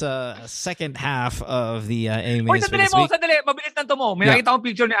here on this second half of the AMAs for this week. Sandali. Mabilis lang to mo. May nakita akong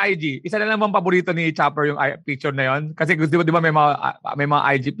picture ni IG. Isa na lang bang paborito ni Chopper yung picture na yon? Kasi di ba may mga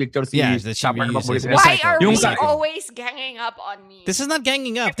IG pictures si Chopper na paborito. Why are we always ganging up on me? This is not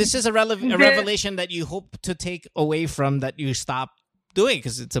ganging up. This is a revelation that you hope to take away from that you stop doing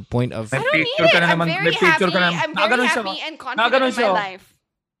because it's a point of... I don't need it. I'm very happy. I'm very happy and confident in my life.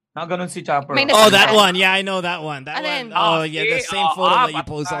 Ganun si Chopper. That one. Yeah, I know that one. That one. The same photo that you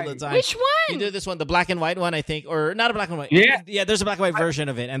post all the time. Which one? You do this one, the black and white one, I think. Or not a black and white. Yeah. There's a black and white version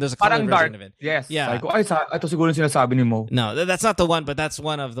of it, and there's a color version of it. Yes. Yeah. Ito siguro sinasabi ni Mo. No, that's not the one, but that's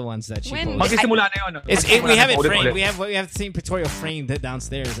one of the ones that she posted. Magsisimula na yun. We have it framed. We have the same pictorial framed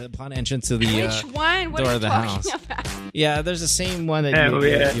downstairs upon entrance to the Which one? What door are of you the house. about? Yeah, there's the same one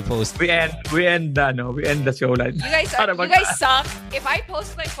that you post. We end the show like you guys suck. If I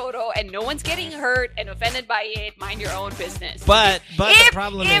post my photo and no one's getting hurt and offended by it, mind your own business. But the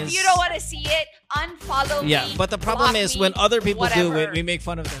problem is, if you don't want to see it, unfollow me. Yeah, but the problem is when other people do it, we make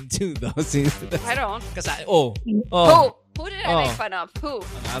fun of them too, though. See, I don't. Because Who did I make fun of? Who?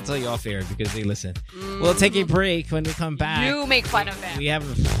 I'll tell you off air because they listen. We'll take a break. When we come back, you make fun of them. We have.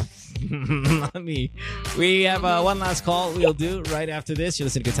 Not me. We have one last call we'll do right after this. You're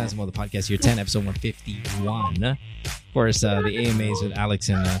listening to Good Times Mo, the podcast, year 10, episode 151. Of course, the AMAs with Alex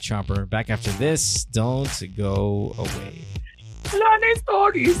and Chopper. Back after this. Don't go away. Wala na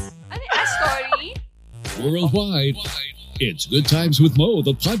stories. Ano yung story? Worldwide, it's Good Times with Mo,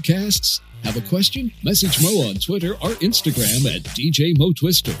 the podcasts. Have a question? Message Mo on Twitter or Instagram at DJ Mo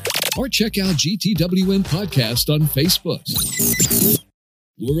Twister. Or check out GTWN Podcast on Facebook.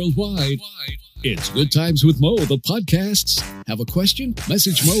 Worldwide, it's Good Times with Mo, the podcasts. Have a question?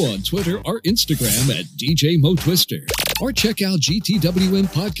 Message Mo on Twitter or Instagram at DJ Mo Twister. Or check out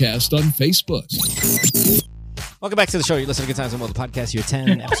GTWN Podcast on Facebook. Welcome back to the show. You're listening to Good Times with Mo, the podcast, year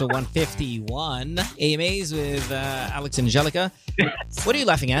 10, episode 151. AMAs with Alex and Angelica. What are you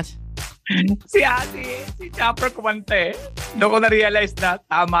laughing at? Si Chopper kumante. Doon ko na-realize na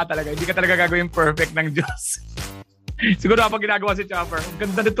tama talaga. Hindi ka talaga gagawin perfect ng Diyos. Siguro kapag ginagawa si Chopper, ang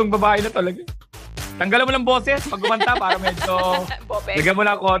ganda nitong babae na talaga. Tanggalan mo ng boses pag kumanta para medyo... lagyan mo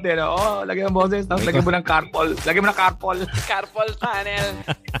ng kote. No? Lagyan mo ng boses. Lagyan mo ng carpol. Carpol tunnel.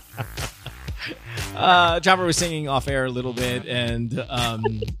 Chopper was singing off air a little bit, and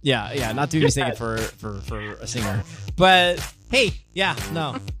not to be mistaken for a singer, but hey,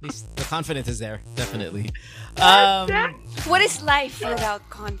 no, at least the confidence is there, definitely. What is life without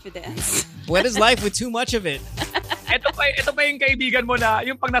confidence? What is life with too much of it? Ito pa yung kaibigan mo na,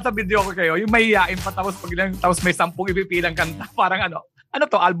 yung pag nasa video ko kayo, yung mahihain pa tapos may 10 ipipilang kanta, parang ano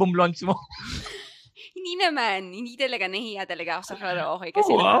to, album launch mo? Hindi naman. Hindi talaga. Nahiya talaga ako sa karaoke kasi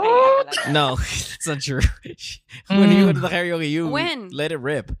nakakahiya talaga. No, that's not true. When you go to the karaoke, you let it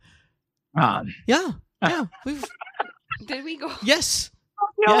rip. Yeah. Did we go? Yes.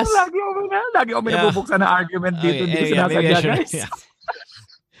 Yes. Lagi ako may nabubuksan na argument dito. Hindi ko sinasadya, guys. Yeah.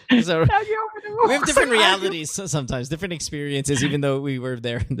 So, we have different realities sometimes, different experiences, even though we were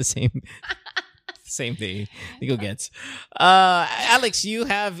there in the same day. Nico gets. Alex, you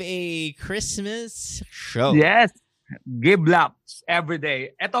have a Christmas show. Yes. Give laps every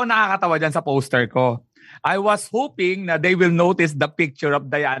day. Ito nakakatawa dyan sa poster ko. I was hoping na they will notice the picture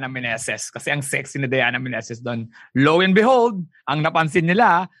of Diana Meneses kasi ang sexy ni Diana Meneses doon. Lo and behold, ang napansin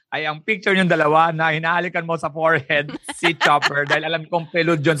nila ay ang picture yung dalawa na hinahalikan mo sa forehead si Chopper dahil alam kong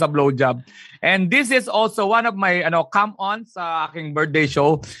prelude yun sa blowjob. And this is also one of my come-on sa aking birthday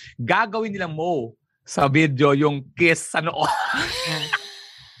show. Gagawin nila mo sa video yung kiss sa noo.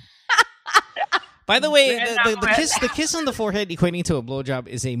 By the way, the kiss on the forehead equating to a blowjob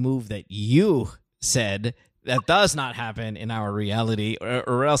is a move that you said that does not happen in our reality,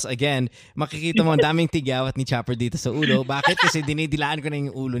 or else again makikita mo ang daming tigawat ni Chopper dito sa ulo. Bakit? Kasi dinidilaan ko na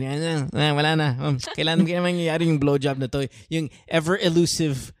yung ulo niya. Wala na. Kailan mangyayari yung blowjob na to, yung ever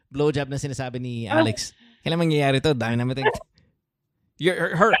elusive blowjob na sinasabi ni Alex. Kailan mangyayari to? Dami naman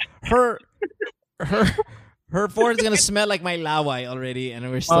her forehead's gonna smell like my laway already, and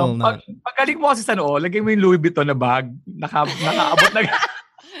we're still not. Paggaling mo kasi sa noo, lagay mo yung Louis Vuitton na bag, nakaabot na.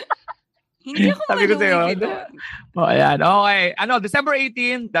 Hindi ako maluwi dito. Ayan. Okay. December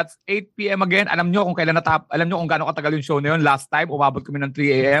 18, that's 8 p.m. again. Alam nyo kung gaano katagal yung show na yun. Last time, umabot kami ng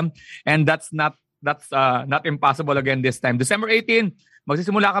 3 a.m. And that's not impossible again this time. December 18,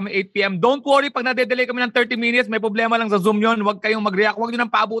 magsisimula kami 8 p.m. Don't worry, pag nade-delay kami ng 30 minutes, may problema lang sa Zoom yun. Huwag kayong mag-react. Huwag nyo nang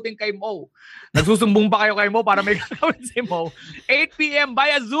paabutin kay Mo. Nagsusumbong pa kayo kay Mo para may gagawin si Mo. 8 p.m.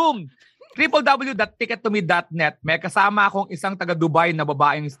 via Zoom. www.tickettome.net. May kasama akong isang taga-Dubai na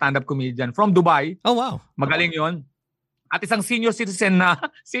babaeng stand-up comedian from Dubai. Oh, wow. Magaling yon. At isang senior citizen na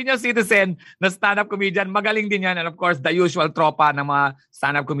stand-up comedian. Magaling din yan. And of course, the usual tropa ng mga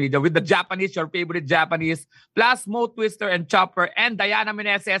stand-up comedian with the Japanese, your favorite Japanese, plus Mo Twister and Chopper and Diana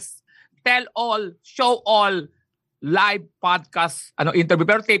Meneses. Tell all, show all, live podcast, interview.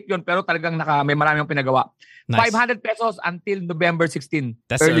 Pero tape yun, pero talagang may maraming pinagawa. Nice. 500 pesos until November 16.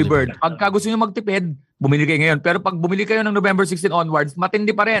 That's early bird. Pagka gusto nyo magtipid, bumili kayo ngayon. Pero pag bumili kayo ng November 16 onwards,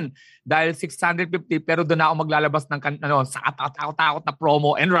 matindi pa rin. Dahil 650, pero doon na ako maglalabas ng sa takot na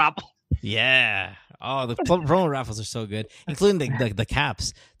promo and raffle. Yeah. Oh, the promo raffles are so good, including the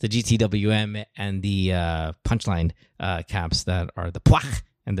caps, the GTWM and the punchline caps that are the Pwak,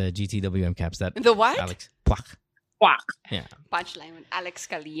 and the GTWM caps that the what? Alex Pwak. Yeah. Punchline with Alex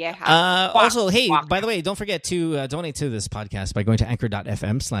Calleja. Also, hey, by the way, don't forget to donate to this podcast by going to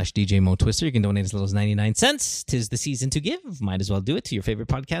anchor.fm/DJ Mo Twister. You can donate as little as 99 cents. 'Tis the season to give. Might as well do it to your favorite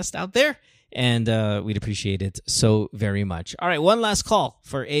podcast out there. And we'd appreciate it so very much. All right, one last call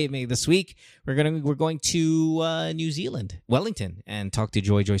for AMA this week. We're going to New Zealand, Wellington, and talk to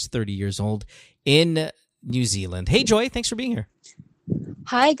Joy. Joy's 30 years old in New Zealand. Hey, Joy, thanks for being here.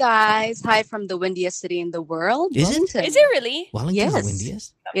 Hi, guys. Hi from the windiest city in the world. Is Wellington. Is it really? Wellington's the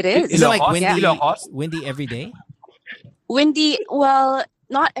windiest? It is. Is it like windy every day? Windy, well,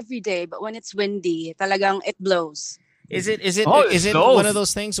 not every day, but when it's windy, talagang it blows. Is it one of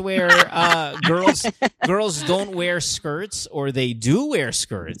those things where girls don't wear skirts, or they do wear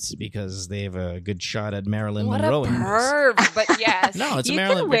skirts because they have a good shot at Marilyn Monroe? What a perv, but yes. No, it's you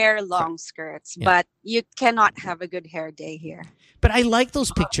Marilyn. can wear long skirts, but you cannot have a good hair day here. But I like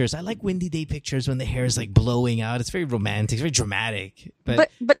those pictures. I like windy day pictures when the hair is like blowing out. It's very romantic. It's very dramatic. But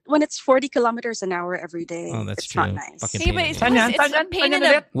when it's 40 kilometers an hour every day, that's it's true. not nice. Fucking Hey, but it's a pain in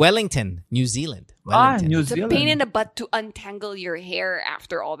the Wellington, New Zealand. Wellington. New It's a Zealand. pain in the butt to untangle your hair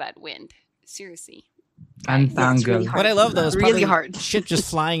after all that wind. Seriously. Untangle. really hard. What I love though is Really probably hard. shit just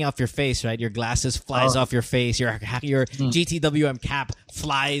flying off your face, right? Your glasses flies off your face. Your GTWM cap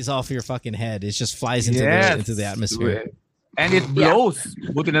flies off your fucking head. It just flies into the atmosphere. And it blows.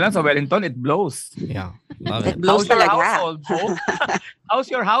 Buti na lang sa Wellington, it blows. Yeah, love it. It blows How's your talaga. household, Mo? How's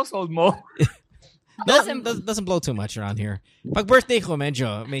your household, Mo? doesn't blow too much around here. Pag birthday ko,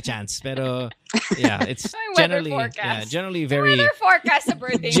 medyo may chance. Pero, yeah, it's generally very... Weather forecast sa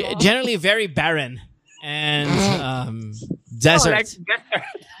birthday mo. Generally very barren. And desert.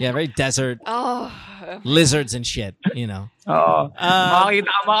 Yeah, very desert. Lizards and shit, you know. Makikita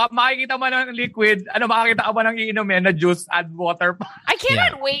mo ng liquid. Makikita ka ba ng iinumin na juice, add water pa. I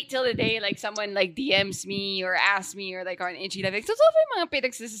cannot wait till the day like someone like DMs me or asks me or like on Inchi like, totoo ba yung mga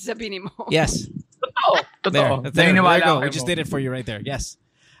pinagsasabi mo? Yes. Totoo. There you go. We just did it for you right there. Yes.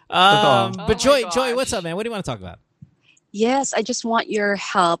 But Joy, what's up, man? What do you want to talk about? Yes, I just want your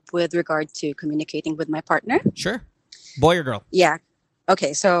help with regard to communicating with my partner. Sure. Boy or girl? Yeah.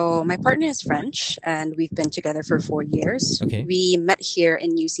 Okay, so my partner is French and we've been together for 4 years. Okay. We met here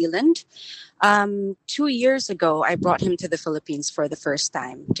in New Zealand. 2 years ago, I brought him to the Philippines for the first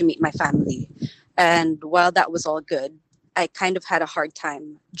time to meet my family. And while that was all good, I kind of had a hard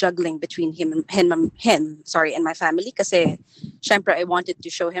time juggling between him and my family. Kasi, syempre, I wanted to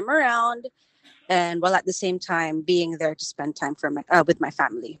show him around. And while at the same time being there to spend time with my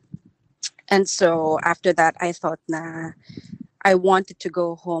family. And so after that, I thought I wanted to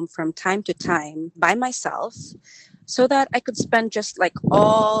go home from time to time by myself so that I could spend just like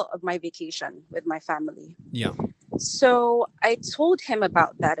all of my vacation with my family. Yeah. So I told him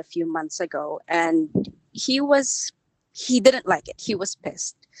about that a few months ago and he didn't like it. He was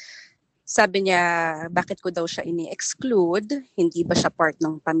pissed. Sabi niya, bakit ko daw siya ini-exclude? Hindi ba siya part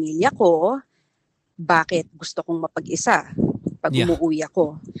ng pamilya ko? Bakit gusto kong mapag-isa pag umuwi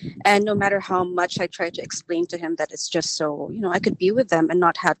ako? And no matter how much I try to explain to him that it's just so, I could be with them and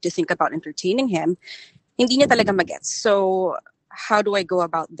not have to think about entertaining him, hindi niya talaga magets. So how do I go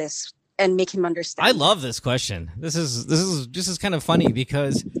about this and make him understand? I love this question. This is kind of funny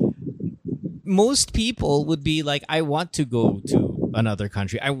because most people would be like, I want to go to another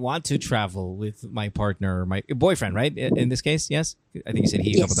country. I want to travel with my partner, my boyfriend, right? In this case, yes? I think you said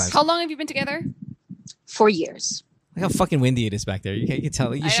he a couple times. How long have you been together? 4 years. Look how fucking windy it is back there. You can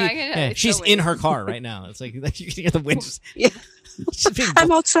tell. She's so in her car right now. It's like you can hear the wind.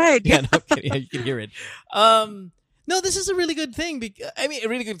 I'm outside. Yeah, no kidding. Yeah, you can hear it. No, this is a really good thing. A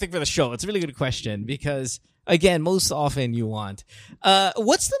really good thing for the show. It's a really good question because, again, most often you want.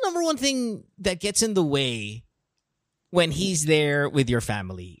 What's the number one thing that gets in the way when he's there with your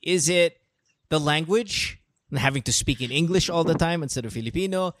family? Is it the language and having to speak in English all the time instead of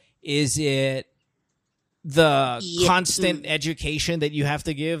Filipino? Is it the constant education that you have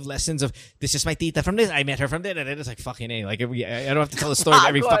to give, lessons of this is my tita from this, I met her from there, and it's like fucking A. Like I don't have to tell the story of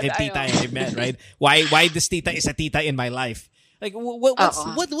every fucking tita I met, right? Why this tita is a tita in my life? Like what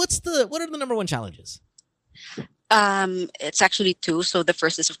are the number one challenges? It's actually two. So the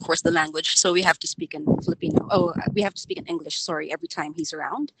first is of course the language. So we have to speak in Filipino. We have to speak in English. Sorry, every time he's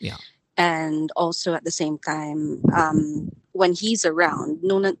around. Yeah. And also at the same time, when he's around,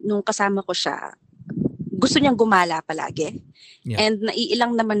 nung kasama ko siya, gusto niyang gumala palagi. Yeah. And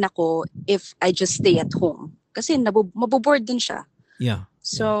naiilang naman ako if I just stay at home. Kasi maboboard din siya. Yeah.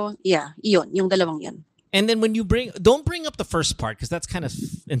 So, yun. Yung dalawang yun. And then when you don't bring up the first part because that's kind of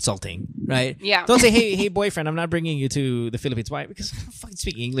insulting, right? Yeah. Don't say, hey, boyfriend, I'm not bringing you to the Philippines. Why? Because I don't fucking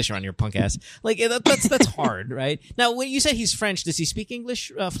speak English around your punk ass. Like that's hard, right? Now, when you said he's French, does he speak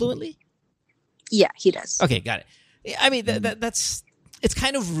English fluently? Yeah, he does. Okay, got it. I mean, that's it's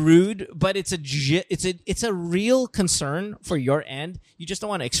kind of rude, but it's a real concern for your end. You just don't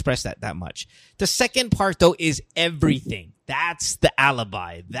want to express that much. The second part though is everything. That's the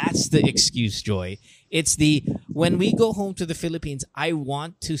alibi. That's the excuse, Joy. It's when we go home to the Philippines, I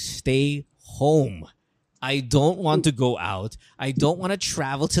want to stay home. I don't want to go out. I don't want to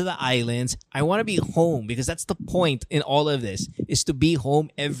travel to the islands. I want to be home because that's the point in all of this is to be home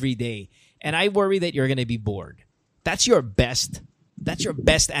every day. And I worry that you're going to be bored. That's your best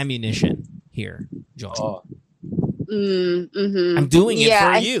ammunition here, Joy. Mm-hmm. I'm doing it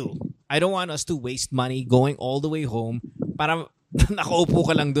for you. I don't want us to waste money going all the way home. Para nakaupo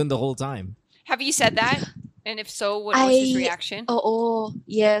ka lang dun the whole time. Have you said that? And if so, what was his reaction? Oh,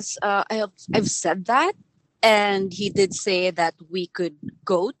 yes. I've said that. And he did say that we could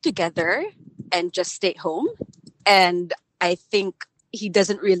go together and just stay home. And I think he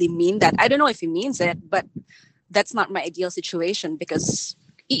doesn't really mean that. I don't know if he means it, but that's not my ideal situation because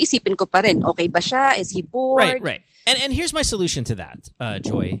iisipin ko pa rin, okay ba siya? Is he bored? Right. And here's my solution to that,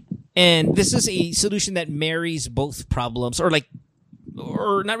 Joy. And this is a solution that marries both problems, or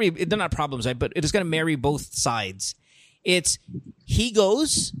not really, they're not problems, right? But it is going to marry both sides. It's he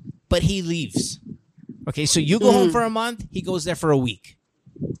goes, but he leaves. Okay, so you go home for a month, he goes there for a week.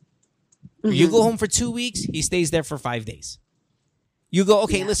 You go home for 2 weeks, he stays there for 5 days. You go,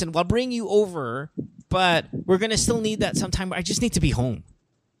 okay, listen, I'll bring you over, but we're going to still need that sometime. I just need to be home.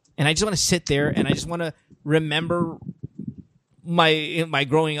 And I just want to sit there and I just want to remember my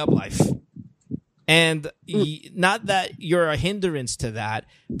growing up life. And not that you're a hindrance to that,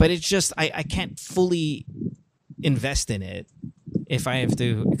 but it's just I can't fully invest in it if I have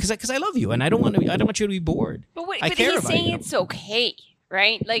to, because I love you and I don't want you to be bored. But he's saying it's okay,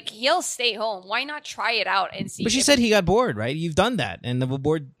 right? Like he'll stay home. Why not try it out and see? But she said he got bored, right? You've done that and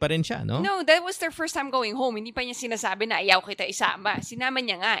bored pa rin siya, no? No, that was their first time going home. Hindi pa niya sinasabi na ayaw kita isama. Sinama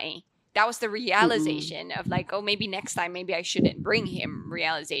niya nga eh. That was the realization of like, oh, maybe next time, maybe I shouldn't bring him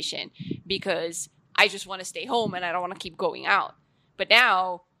realization because I just want to stay home and I don't want to keep going out. But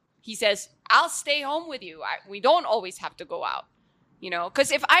now he says, I'll stay home with you. We don't always have to go out, you know?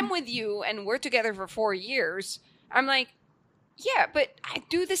 Because if I'm with you and we're together for 4 years, I'm like, yeah, but I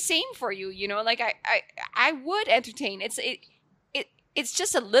do the same for you, you know? Like I would entertain. It's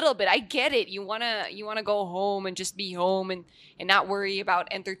just a little bit. I get it. You wanna go home and just be home and not worry about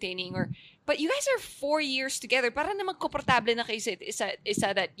entertaining but you guys are 4 years together. Para naman komportable na kayo sa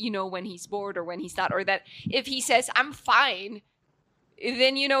isa that you know when he's bored or when he's not, or that if he says I'm fine,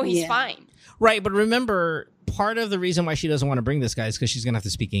 then you know he's fine. Right, but remember, part of the reason why she doesn't want to bring this guy is because she's gonna have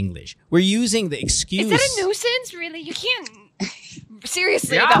to speak English. We're using the excuse. Is that a nuisance? Really? You can't.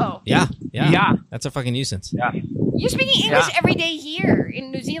 Seriously though. Yeah. That's a fucking nuisance. Yeah. You're speaking English every day here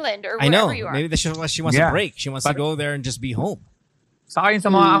in New Zealand or wherever you are. Maybe that's why she wants a break. She wants to go there and just be home. Sa akin,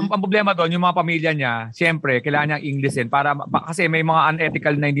 sa mga, ang problema doon, yung mga pamilya niya, siyempre, kailangan niyang Englishin kasi may mga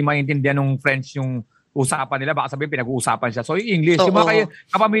unethical na hindi maintindihan ng French yung usapan nila. Baka sabihin, pinag-uusapan siya. So, English. Yung mga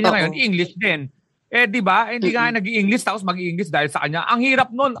kapamilya ngayon, English din. Eh, di ba? Hindi nga nag-i-English, tapos mag-i-English dahil sa kanya. Ang hirap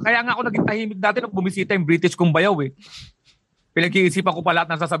nun. Kaya nga ako naging tahimik dati nung bumisita yung British kong bayaw eh. Pinag-iisipan ko pa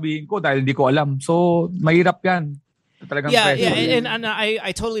lahat ng sasabihin ko dahil hindi ko alam. So, mahirap yan. Talagang and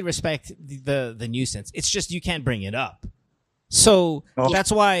I totally respect the nuisance. It's just you can't bring it up. So that's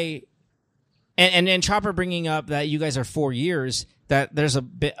why, and Chopper bringing up that you guys are 4 years, that there's a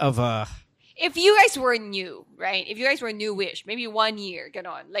bit of a. If you guys were new, right? If you guys were newish, maybe 1 year,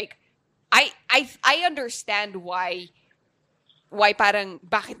 ganon. Like, I understand why parang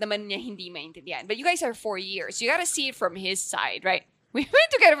bakit naman niya hindi maintindihan. But you guys are 4 years. You gotta see it from his side, right? We've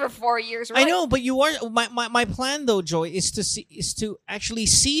been together for 4 years, right? I know, but you are my plan though, Joy, is to actually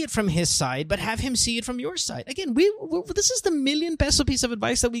see it from his side, but have him see it from your side. Again, we this is the ₱1 million piece of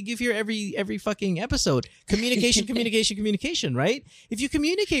advice that we give here every fucking episode. Communication, communication, right? If you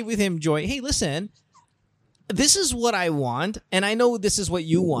communicate with him, Joy, hey, listen, this is what I want, and I know this is what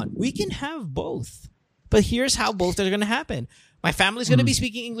you want. We can have both, but here's how both are going to happen. My family's going to be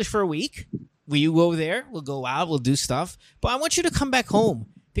speaking English for a week. You go there, we'll go out, we'll do stuff. But I want you to come back home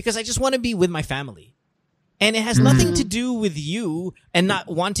because I just want to be with my family. And it has nothing to do with you and not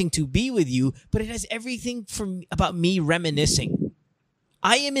wanting to be with you, but it has everything about me reminiscing.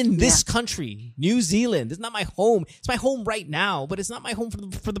 I am in this country, New Zealand. It's not my home. It's my home right now, but it's not my home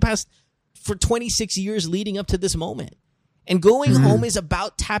for 26 years leading up to this moment. And going home is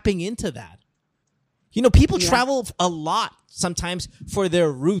about tapping into that. You know, people travel a lot sometimes for their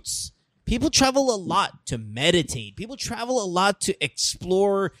roots. People travel a lot to meditate. People travel a lot to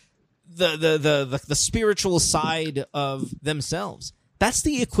explore the spiritual side of themselves. That's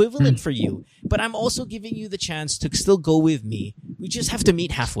the equivalent for you. But I'm also giving you the chance to still go with me. We just have to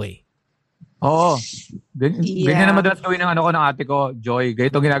meet halfway. Oo. Ganyan na madalas gawin ng ng ate ko, Joy.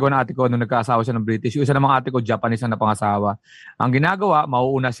 Ganito ginagawa ng ate ko nung nagkaasawa siya ng British. Yung isa ng mga ate ko, Japanese na napangasawa. Ang ginagawa,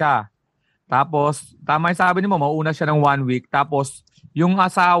 mauuna siya. Tapos, tama yung sabi niyo mo, mauuna siya ng 1 week. Tapos, yung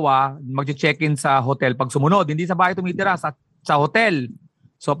asawa, mag-check-in sa hotel pag sumunod. Hindi sa bahay tumitira, sa hotel.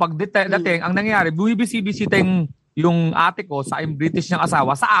 So pag dating, ang nangyayari, bumibisi-bisita yung ate ko sa yung British niyang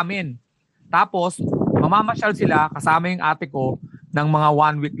asawa sa amin. Tapos, mamamasyal sila kasama yung ate ko ng mga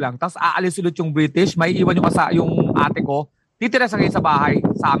 1 week lang. Tapos aalis ulit yung British, may iwan yung ate ko, titira sa bahay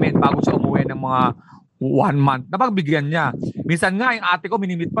sa amin bago siya umuwi ng mga 1 month. Napagbigyan niya. Minsan nga, yung ate ko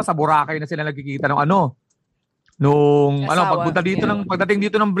minimit pa sa Boracay na sila nagkikita ng pagdating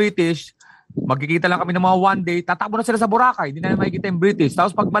dito ng British, magkikita lang kami ng mga 1 day, tatakbo na sila sa Boracay, hindi na makikita yung British.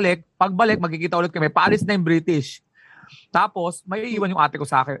 Tapos pagbalik, magkikita ulit kami, paalis na yung British. Tapos, may iwan yung ate ko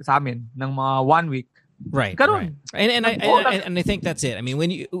sa amin ng mga 1 week. Right. Right. And I think that's it. I mean, when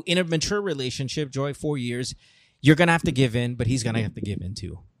you in a mature relationship, Joy, 4 years, you're gonna have to give in, but he's gonna have to give in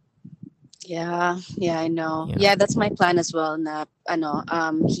too. Yeah, I know. Yeah, that's my plan as well.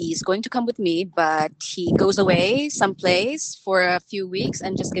 He's going to come with me, but he goes away someplace for a few weeks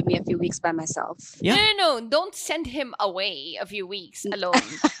and just give me a few weeks by myself. Yeah. No. Don't send him away a few weeks alone,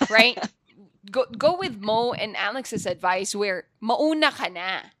 right? go with Mo and Alex's advice where mauna ka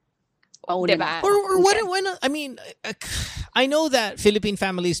na. Mauna Diba? na. Or why not? I mean, I know that Philippine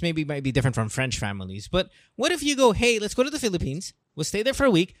families might be different from French families, but what if you go, hey, let's go to the Philippines. We'll stay there for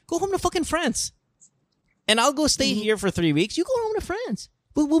a week. Go home to fucking France. And I'll go stay here for 3 weeks. You go home to France.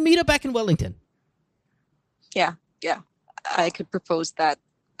 We'll meet up back in Wellington. Yeah. I could propose that.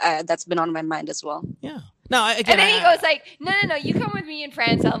 That's been on my mind as well. Yeah. No, And then he goes like, no, you come with me in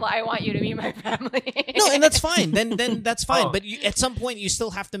France. I want you to meet my family. no, and that's fine. Then that's fine. Oh. But at some point, you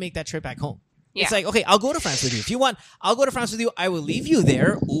still have to make that trip back home. Yeah. It's like, okay, I'll go to France with you. If you want, I'll go to France with you. I will leave you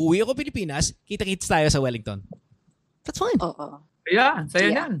there. Uwi ako Pilipinas. Kita-kits tayo sa Wellington. That's fine. Oo. Yeah, sa'yo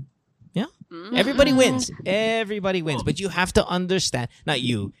Yeah. yan. Yeah. Mm. Everybody wins. Everybody wins. But you have to understand, not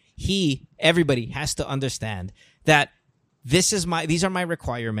you, everybody has to understand that these are my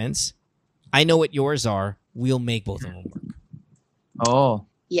requirements. I know what yours are. We'll make both of them work. Oo.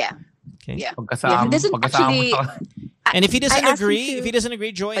 Yeah. Okay. Yeah. Pagkasama, He doesn't actually. And if he doesn't I asked him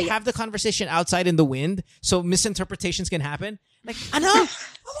agree, Joy, Oh, yeah. have the conversation outside in the wind so misinterpretations can happen. Like, ano?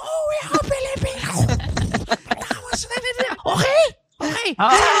 Oh, ako Pilipino. Okay.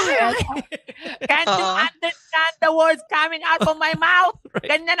 Can't you understand the words coming out from my mouth? Right.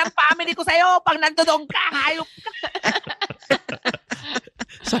 Ganyan ang family ko sa'yo pag nandoon ka. Hayop ka.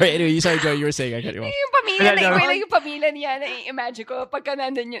 Sorry, anyway, Joy, you were saying I cut you off. Yung pamilya Wala naman. yung pamilya niya, na-imagine ko, pagka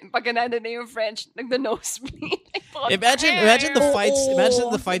nandun na yung French, nagda-nosebleed. Imagine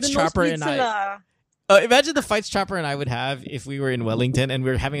the fights Chopper and I. Imagine the fights Chopper and I would have if we were in Wellington and we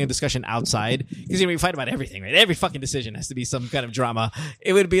were having a discussion outside. Because we fight about everything, right? Every fucking decision has to be some kind of drama.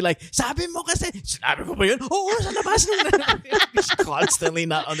 It would be like, sabi mo kasi, sinabi ko ba yun? Oo, sa labas. Just constantly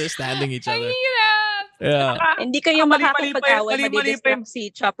not understanding each Ang other. hirap! Yeah. Hindi kayo Mali-mali pa yun, makakapag-away. mali-mali pa yun. Madidistract si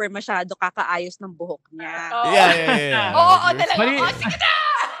Chopper masyado kakaayos ng buhok niya. Oo. Yeah. Oo, talaga. Mali- Oo, sige na!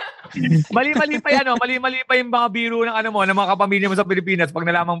 Mali-mali pa yan, no? Mali-mali pa yung mga biro ng ng mga kapamilya mo sa Pilipinas pag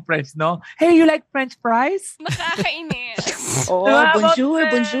nalamang French, no? Hey, you like French fries? Nakakainis. Oh, Diba? bonjour.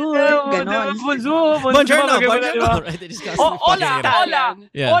 Ganon. Bonjour. Buongiorno. Diba? Right? They just Oh, constantly hola, fucking it up. hola.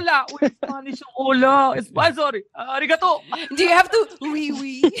 Yeah. Hola. Uy, Spanish yung hola. Sorry. Arigato. Do you have to, oui.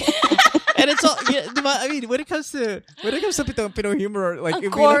 And it's all, yeah, diba? I mean, when it comes to Pinoy humor, like, Ang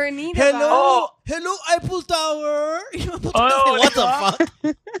it'd be like, corny, diba? hello, Eiffel Tower. Oh, What the diba? fuck?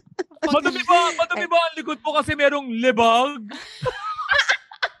 Madumi ba ang likod po kasi merong libag?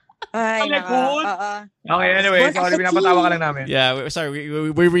 Ay, Ang likod? Okay, anyway. Work as Sorry, a pinapatawa ka team. lang namin. Yeah,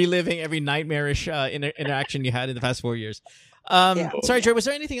 we're reliving every nightmarish interaction you had in the past 4 years. Yeah. Sorry, Joy, was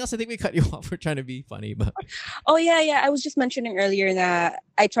there anything else? I think we cut you off. We're trying to be funny, but Oh, yeah. I was just mentioning earlier na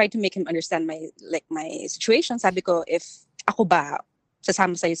I tried to make him understand my situation. Sabi ko, if ako ba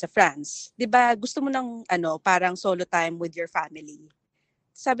sasama sa'yo sa France, di ba gusto mo ng parang solo time with your family?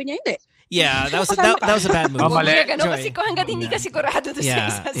 Sabi niya, hindi. yeah, that was a bad move. Oh, Huwag mali. niya ganun Joy. kasi kung hanggat hindi ka sigurado doon Yeah,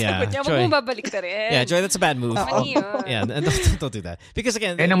 sa isasagot yeah, niya, Joy. huwag mo babalik ka rin. Yeah, Joy, that's a bad move. Mali yun. Yeah, don't do that because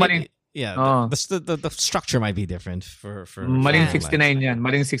again, Eh, maybe- maling- yeah, the structure might be different for Maling for 69 yan.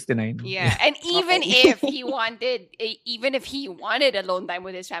 Maling 69. Yeah, and even if he wanted alone time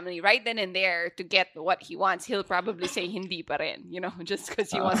with his family right then and there to get what he wants, he'll probably say hindi pa rin, just because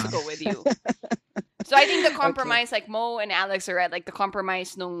he wants to go with you. So I think the compromise, like Mo and Alex are at, like the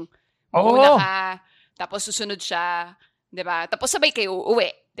compromise nung mauna ka, tapos susunod siya, diba? Tapos sabay kayo uuwi,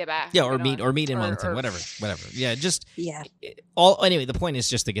 diba? Yeah, or Ganon. meet in Or- Wellington, or- whatever. Yeah, just Yeah. anyway. The point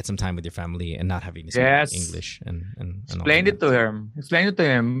is just to get some time with your family and not having to speak Yes. English and all Explain that. it to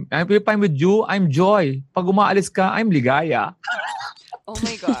him. I'm fine with you. I'm Joy. Pag umaalis ka, I'm Ligaya. Oh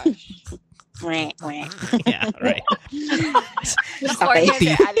my gosh. Yeah, right. Corny si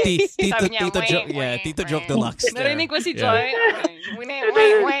Alex. Tito Sabi niya, Tito joke, yeah, Tito joke deluxe. Narinig ko si Yeah. Joy.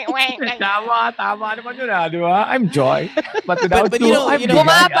 Wait. Tama naman yun di ba? I'm Joy. But without But you, you know- I'm you know-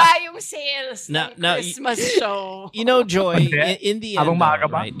 Ligaya. Bumaba yung sales No, ng no, Christmas show. You know, Joy, Okay. in the end, Habang maaga though,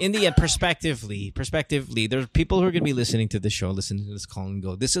 pa. right? In the end, prospectively, there's people who are going to be listening to this show, listening to this call and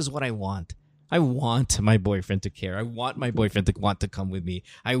go, this is what I want. I want my boyfriend to care. I want my boyfriend to want to come with me.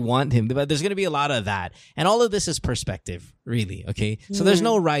 I want him. But there's going to be a lot of that. And all of this is perspective, really. Okay. So there's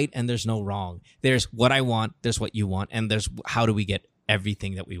no right and there's no wrong. There's what I want. There's what you want. And there's how do we get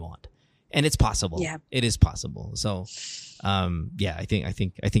everything that we want. And it's possible. Yeah. It is possible. So, yeah, I think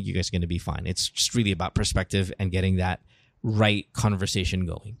you guys are going to be fine. It's just really about perspective and getting that right conversation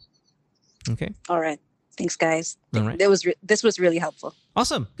going. Okay. All right. Thanks, guys. All right. This was really helpful.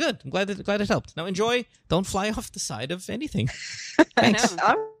 Awesome. Good. I'm glad it helped. Now enjoy. Don't fly off the side of anything. I Thanks. know.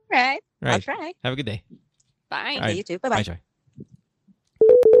 All right. I'll Right. try. Have a good day. Bye. All right. You too. Bye, Bye-bye. Joy.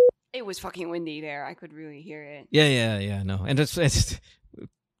 It was fucking windy there. I could really hear it. Yeah. No. And it's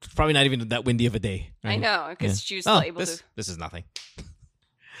probably not even that windy of a day. Right? I know, because she was still able to. This is nothing.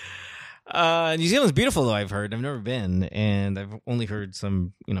 New Zealand's beautiful, though. I've heard. I've never been, and I've only heard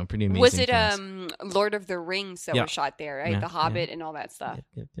some, pretty amazing. Was it things. Lord of the Rings that was shot there, right? Yeah, The Hobbit and all that stuff.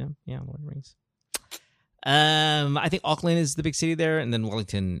 Yeah, Lord of the Rings. I think Auckland is the big city there, and then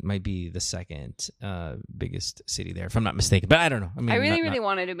Wellington might be the second biggest city there, if I'm not mistaken. But I don't know. I mean, I really, not...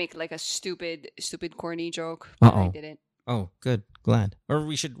 wanted to make like a stupid, corny joke, but I didn't. Oh, good. Glad. Or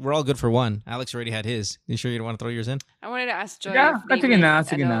we're all good for one. Alex already had his. You sure you don't want to throw yours in? I wanted to ask Joy Yeah, if they sige na, make,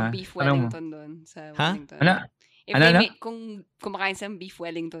 sige na. beef Ano mo? Wellington dun sa Wellington. Ano? If Ano they na? make, kung kumakain sa beef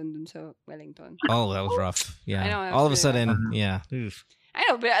Wellington dun sa Wellington. Oh, that was rough. Yeah. I know, that all of a was sudden, really yeah. Oof. I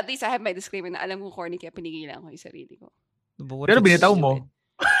know, but at least I have my disclaimer na alam kong corny kaya pinigilan ko yung sarili ko. But what Pero if it's- binitaw mo.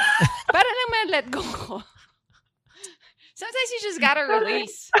 Para lang ma-let go ko. Sometimes you just gotta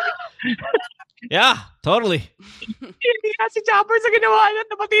release. Yeah, totally. Hindi nga si Chopper sa ginawa niya.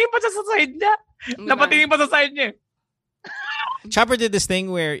 Napatingin pa siya sa side niya. Napatingin pa sa side niya. Chopper did this thing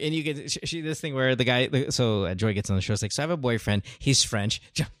where, and you get this thing where the guy, so Joy gets on the show. It's like, so I have a boyfriend. He's French.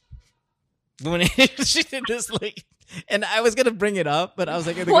 When she did this, like, and I was gonna bring it up, but I was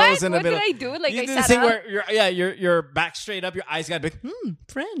like, I think I was in a What bit. did I do? Like You I did this sat thing up? where you're back straight up, your eyes got big.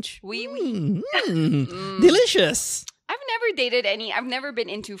 French. Oui, oui. Delicious. I've never dated any. I've never been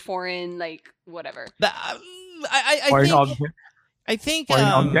into foreign, like, whatever. I think Foreign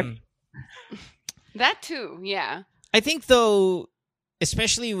object? That too, yeah. I think though,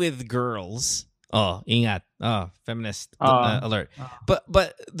 especially with girls. Oh, ingat. Oh, feminist alert. But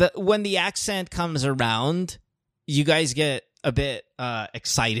when the accent comes around, you guys get a bit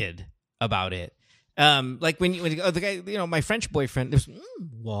excited about it. Like when the guy, my French boyfriend, there's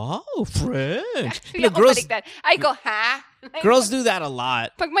wow, French. Girls, I go, ha? Like, girls do that a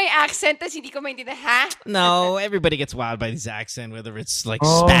lot. Pag may accent, tas hindi ko maintindihan, ha? No, everybody gets wild by this accent, whether it's like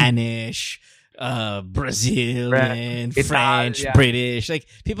Spanish, Brazilian, French, British. Like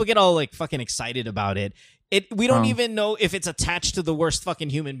people get all like fucking excited about it. We don't even know if it's attached to the worst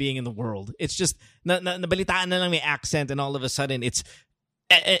fucking human being in the world. It's just nabalitaan na lang may accent, and all of a sudden it's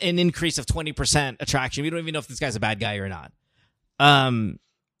an increase of 20% attraction. We don't even know if this guy's a bad guy or not.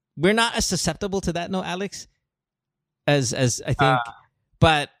 We're not as susceptible to that, no, Alex, as I think.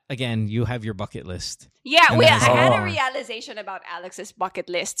 But again, you have your bucket list. Yeah, I had a realization about Alex's bucket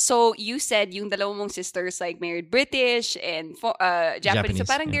list. So you said yung dalawa mong sisters like married British and Japanese. So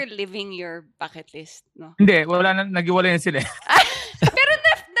parang they're living your bucket list, no? Hindi, wala na, nag-iwalay na sila. Pero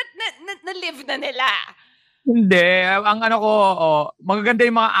na-live na nila. Hindi, ang ano ko, magaganda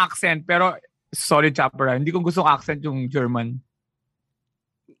yung mga accent, pero sorry Chopper, hindi ko gustong accent yung German.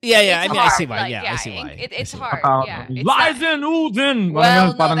 Yeah. I mean, hard. I see why. Like, I see why. It's hard. Yeah. Leisen Uden!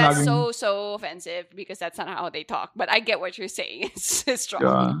 Well, no, that's so offensive because that's not how they talk. But I get what you're saying. It's strong.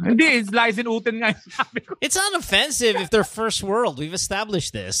 Yeah. Hindi, it's Leisen Uden nga. It's not offensive if they're first world. We've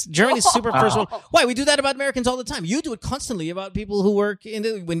established this. Germany's super first world. Why? We do that about Americans all the time. You do it constantly about people who work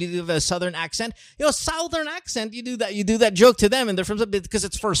when you do a southern accent. Southern accent, you do that joke to them and they're from because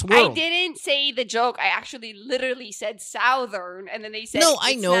it's first world. I didn't say the joke. I actually literally said southern and then they said no,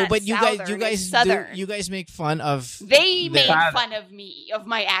 I know, but you southern, you guys make fun of. They made fun of me, of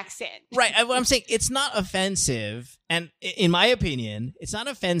my accent. Right. What I'm saying, it's not offensive, and in my opinion, it's not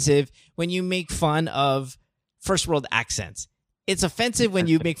offensive when you make fun of first world accents. It's offensive when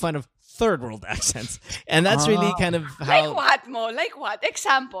you make fun of third world accents, and that's really kind of how. Like what, Mo? Like what?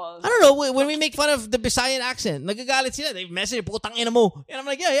 Example. I don't know. When we make fun of the Visayan accent, nagagalit sila. They message, putang ina mo, and I'm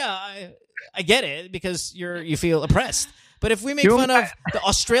like, I get it because you feel oppressed. But if we make fun of the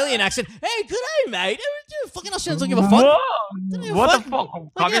Australian accent, hey, good day, mate. Fucking Australians don't give a fuck. What the fuck?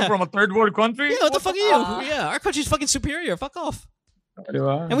 Coming from a third world country? Yeah, what the fuck are you? Yeah, our country's fucking superior. Fuck off.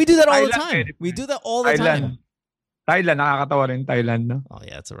 Diba? And we do that all the time. We do that all the time. Thailand, nakakatawa rin Thailand, no? Oh,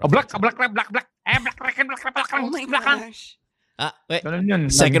 yeah, it's a rough. Black. Oh my gosh. Wait. Yun.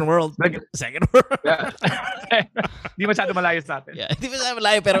 Second world. Second world. Di masyado malayo sa atin. Yeah, di masyado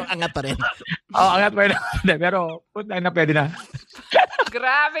malayo pero angat pa rin. Angat pa rin. Pero na pwede na.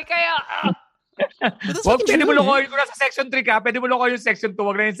 Grabe kayo. Wag, pwede mo lokohin ko na sa section 3 ka. Pwede mo lokohin yung section 2.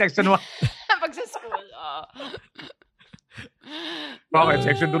 Wag na yung section 1. Pag sa school. Okay,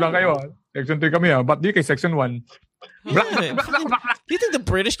 section 2 lang kayo. Section 3 kami. Ba't di kay section 1? Black. Do you think the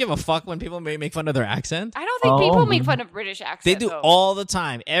British give a fuck when people make fun of their accent? I don't think people make fun of British accents. They do all the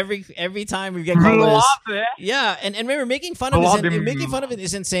time. Every time we get callers. Yeah, and remember, making fun of it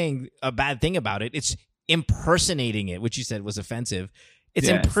isn't saying a bad thing about it. It's impersonating it, which you said was offensive. It's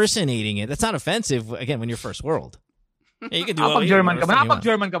impersonating it. That's not offensive, again, when you're first world. Yeah, you can do German ka ba?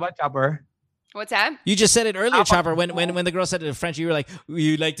 German ka ba, Chopper? What's that? You just said it earlier, Chopper. When the girl said it in French, you were like,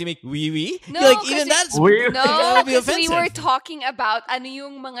 "You like to make wee wee?" No, You're like, kasi- even that's No, that would be because we offensive. were talking about ano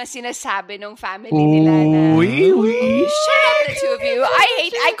yung mga sinasabi ng family nila na. Uy. Shut up, the two of you.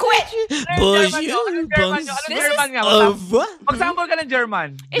 I quit. Bonjour, German nga. Mag-sample ka ng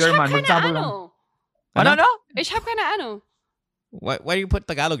German. Ich hab keine mag-sample lang. Ahnung. Ano? Ich hab keine Ahnung. Why do you put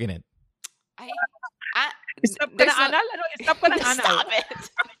Tagalog in it? Stop ka na anal? Ano? Stop ka ng anal. Stop it.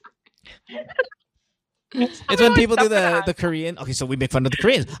 It's when people do the Korean. Okay, so we make fun of the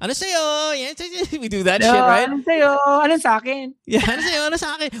Koreans. Ano sa'yo? Yeah, we do that shit, right? Ano sa'yo? Ano sa akin? Yeah, ano sa'yo? Ano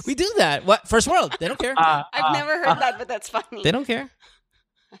sa akin? We do that. What? First world. They don't care. I've never heard that, but that's funny. They don't care.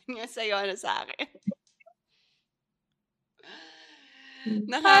 Ano sa'yo, ano sa akin.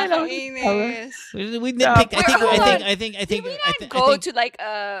 Nakakainis. We nitpick. I think. Did we not go to like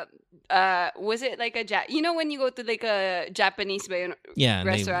was it like a you know when you go to like a Japanese ba yun,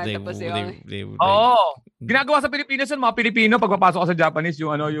 restaurant tapos Oo. Ginagawa sa Pilipinas yun, mga Pilipino pag papasok ka sa Japanese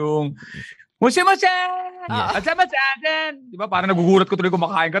yung yung Mushimashen! Ajamashen! Di ba? Parang nagugulat ko tuloy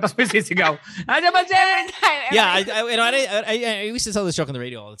kumakain ka tapos may sisigaw. Ajamashen! Yeah, I used to tell this joke on the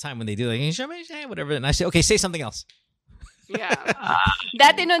radio all the time when they do like whatever, and I say, okay, say something else. Yeah.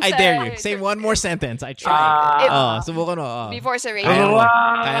 Dati nun I sa, dare you. Say one more sentence. I try. Subukan mo. Before sa radio.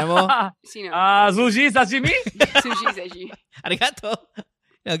 Kaya mo? Sino? Sushi, sashimi? Sushi. Arigato.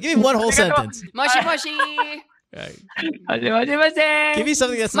 No, give me one whole sentence. Moshi moshi. Ajamashen! Give me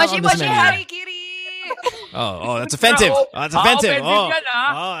something that's not Moshi on this moshi menu. harikiri. Oh, that's offensive. Oh, that's offensive. Oh,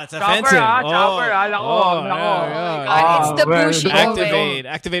 that's offensive. Chopper, It's the bushi.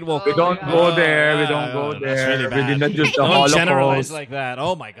 Activate woke. We don't go there. We don't go That's there. really We bad. did not just the Don't generalize Holocaust. like that.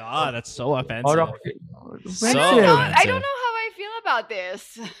 Oh my god, that's so offensive. So I don't know how I feel about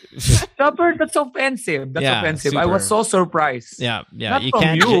this. Chopper, that's offensive. That's Yeah, offensive. super. I was so surprised. Yeah. Not You from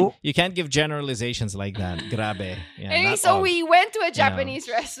can't. you. You can't give generalizations like that. Grabe. Yeah, Anyway, not so all. we went to a Japanese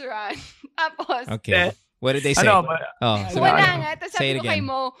restaurant. Tapos, Okay. What did they say? Ano, wala nga. Tapos Say sabi it ko kay again.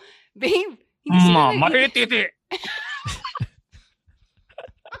 Mo, babe, hindi sila Marititi.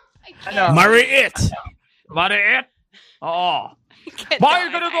 Ano? Mariit. Mariit? Oo. Get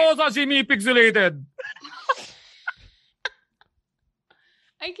Bakit down. ganito sashimi pixelated?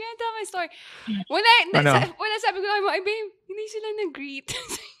 I can't tell my story. When sabi ko kay Mo, ay babe, hindi sila nag-greet.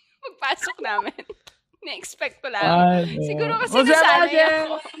 Pagpasok namin. Na-expect ko lang. Siguro kasi nasanay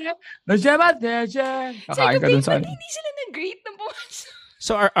ako. Sabi Kakain ko, ka dun babe, sa ba't hindi sila nag-greet nang pumasok?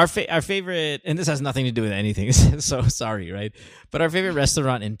 So our favorite, and this has nothing to do with anything. So sorry, right? But our favorite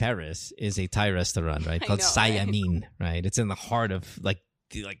restaurant in Paris is a Thai restaurant, right? Called Sayamin, right? It's in the heart of like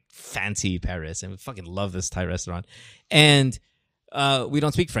fancy Paris, and we fucking love this Thai restaurant. And we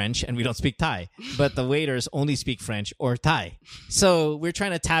don't speak French and we don't speak Thai, but the waiters only speak French or Thai. So we're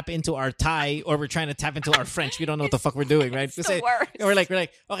trying to tap into our Thai or we're trying to tap into our French. We don't know what the fuck we're doing, right? It's the worst. We're like,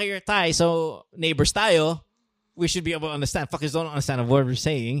 okay, you're Thai, so neighbor style. We should be able to understand. Fuckers don't understand what we're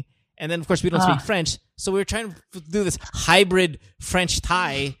saying. And then, of course, we don't speak French. So we're trying to do this hybrid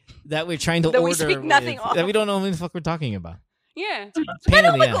French-Thai that we're trying to That order. we speak nothing of. That we don't know what the fuck we're talking about. Yeah. Pain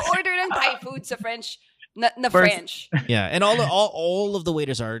Paano in the ass. mag-order ng Thai food sa French? Na First- French. Yeah, and all of the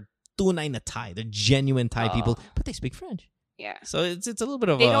waiters are tunay na Thai. They're genuine Thai people, but they speak French. Yeah. So it's a little bit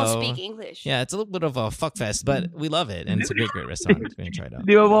of They a... don't speak English. Yeah, it's a little bit of a fuck fest, but we love it, and it's a great restaurant. We're gonna try it out.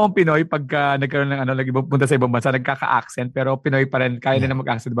 Di ba mo ang Pinoy pagka nagkaroon ng punta sa ibang bansa, nagkaka-accent, pero Pinoy pa rin, kaya nila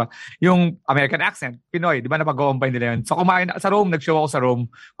mag-accent, di ba? Yung American accent, Pinoy, di ba napag-combine nila yun? So kumain sa Rome, nag-show ako sa Rome,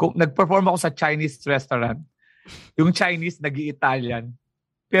 nag-perform ako sa Chinese restaurant. Yung Chinese, nag-i-Italian.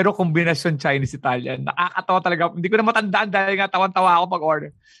 Pero kombinasyon Chinese-Italian. Nakakatawa talaga. Hindi ko na matandaan dahil nga tawan-tawa ako pag-order.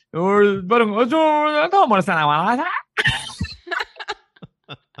 Parang, ito mo na sa naman.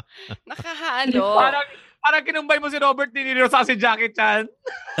 Nakahalo. Parang kinumbay mo si Robert De Niro sa si Jackie Chan.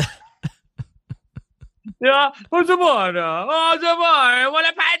 Di ba? Wala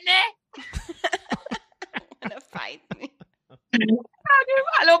pa ni. Wala fight.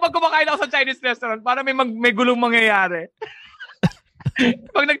 Alam mo, pag kumakain ako sa Chinese restaurant, parang may gulong mangyayari.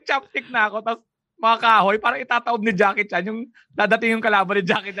 Pag nag-chopstick na ako, tapos mga kahoy, parang itataob ni Jackie Chan, yung dadating yung kalaban ni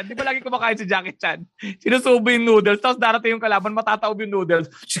Jackie Chan. Di ba lagi kumakain si Jackie Chan? Sinusubo yung noodles, tapos darating yung kalaban, matataob yung noodles.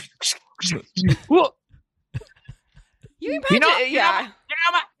 You imagine,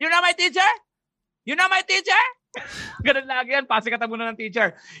 You know my teacher? You know my teacher? Ganun lagi yan, pasikatan mo na ng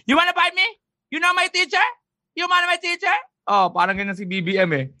teacher. You wanna fight me? You know my teacher? You wanna my teacher? Oh, parang ganyan si BBM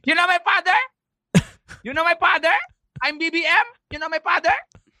eh. You know my father? You know my father? I'm BBM? You know my father?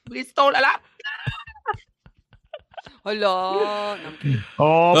 We stole a lot. Hello.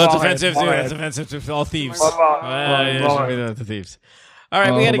 Oh, That's offensive too. That's offensive to all thieves. To thieves. All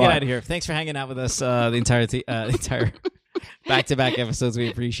right, we got to get bye. out of here. Thanks for hanging out with us the entire back-to-back episodes. We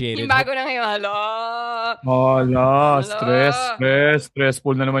appreciate it. Yung bago na ngayon, hala. Hala,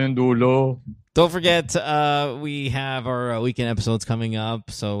 stressful na naman yung dulo. Don't forget, we have our weekend episodes coming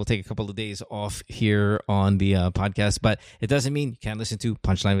up, so we'll take a couple of days off here on the podcast. But it doesn't mean you can't listen to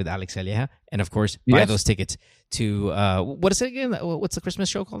Punchline with Alex Elieja, and of course, buy those tickets to what is it again? What's the Christmas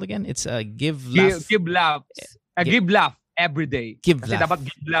show called again? It's Give Laugh. Give Laugh. Give Laugh every day. Kasi Laugh. dapat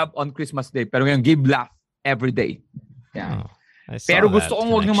give laugh on Christmas Day, pero ngayon give laugh every day. Yeah. Oh, I saw Pero that gusto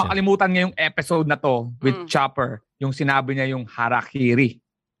kong huwag niyo connection. makalimutan ngayong episode na to with Chopper, yung sinabi niya yung harakiri.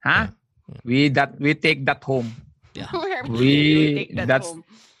 Ha? We take that home. We take that home.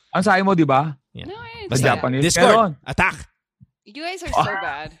 Ang sabi mo, di ba? Yeah. No, Sa it's Japanese. Discord, Meron. attack. You guys are so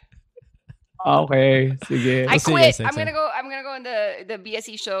bad. Okay, sige. I We'll see you quit. guys next I'm gonna go on the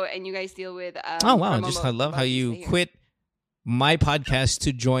BSE show, and you guys deal with. Oh wow! Ramon I love how you Bautista here. quit my podcast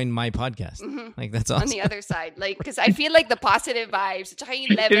to join my podcast. Like that's awesome. on the other side, like because I feel like the positive vibes. Tsaka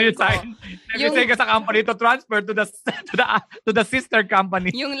yung level ko, Resign ka sa company to transfer to the sister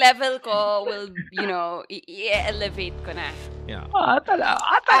company. yung level ko will, i-elevate ko na. Yeah. Alex,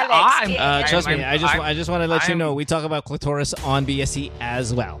 Trust me, I just want to let you know we talk about clitoris on BSE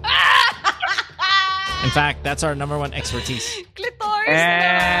as well. In fact, that's our number one expertise. Clitoris.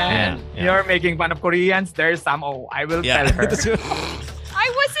 And Yeah. you're making fun of Koreans. There's some. I will Yeah. tell her. I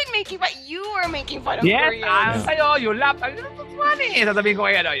wasn't making fun. You were making fun of Yes, Koreans. sa'yo, you laugh. It's funny. Sasabihin ko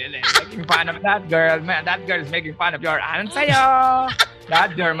kayo, you're making fun of that girl. Man, that girl is making fun of your aunt sa'yo.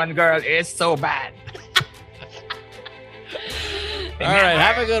 That German girl is so bad. All right,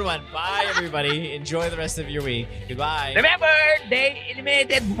 have a good one. Bye, everybody. Enjoy the rest of your week. Goodbye. Remember, they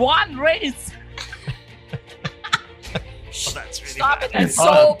eliminated one race. Stop it. That's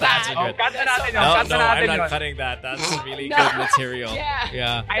so bad. Oh, cut na natin yun. No, Cut na I'm natin not yun. cutting that. That's really No. good material.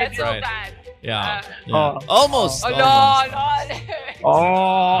 Yeah. That's so right. bad. Yeah. Oh. Almost. Oh, almost.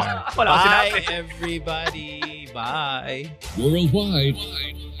 Oh, wala ko Bye, sinabi. everybody. Bye. Worldwide,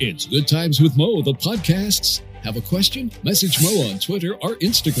 it's Good Times with Mo, the podcasts. Have a question? Message Mo on Twitter or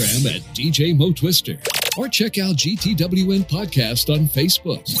Instagram at DJ Mo Twister. Or check out GTWN Podcast on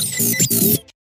Facebook.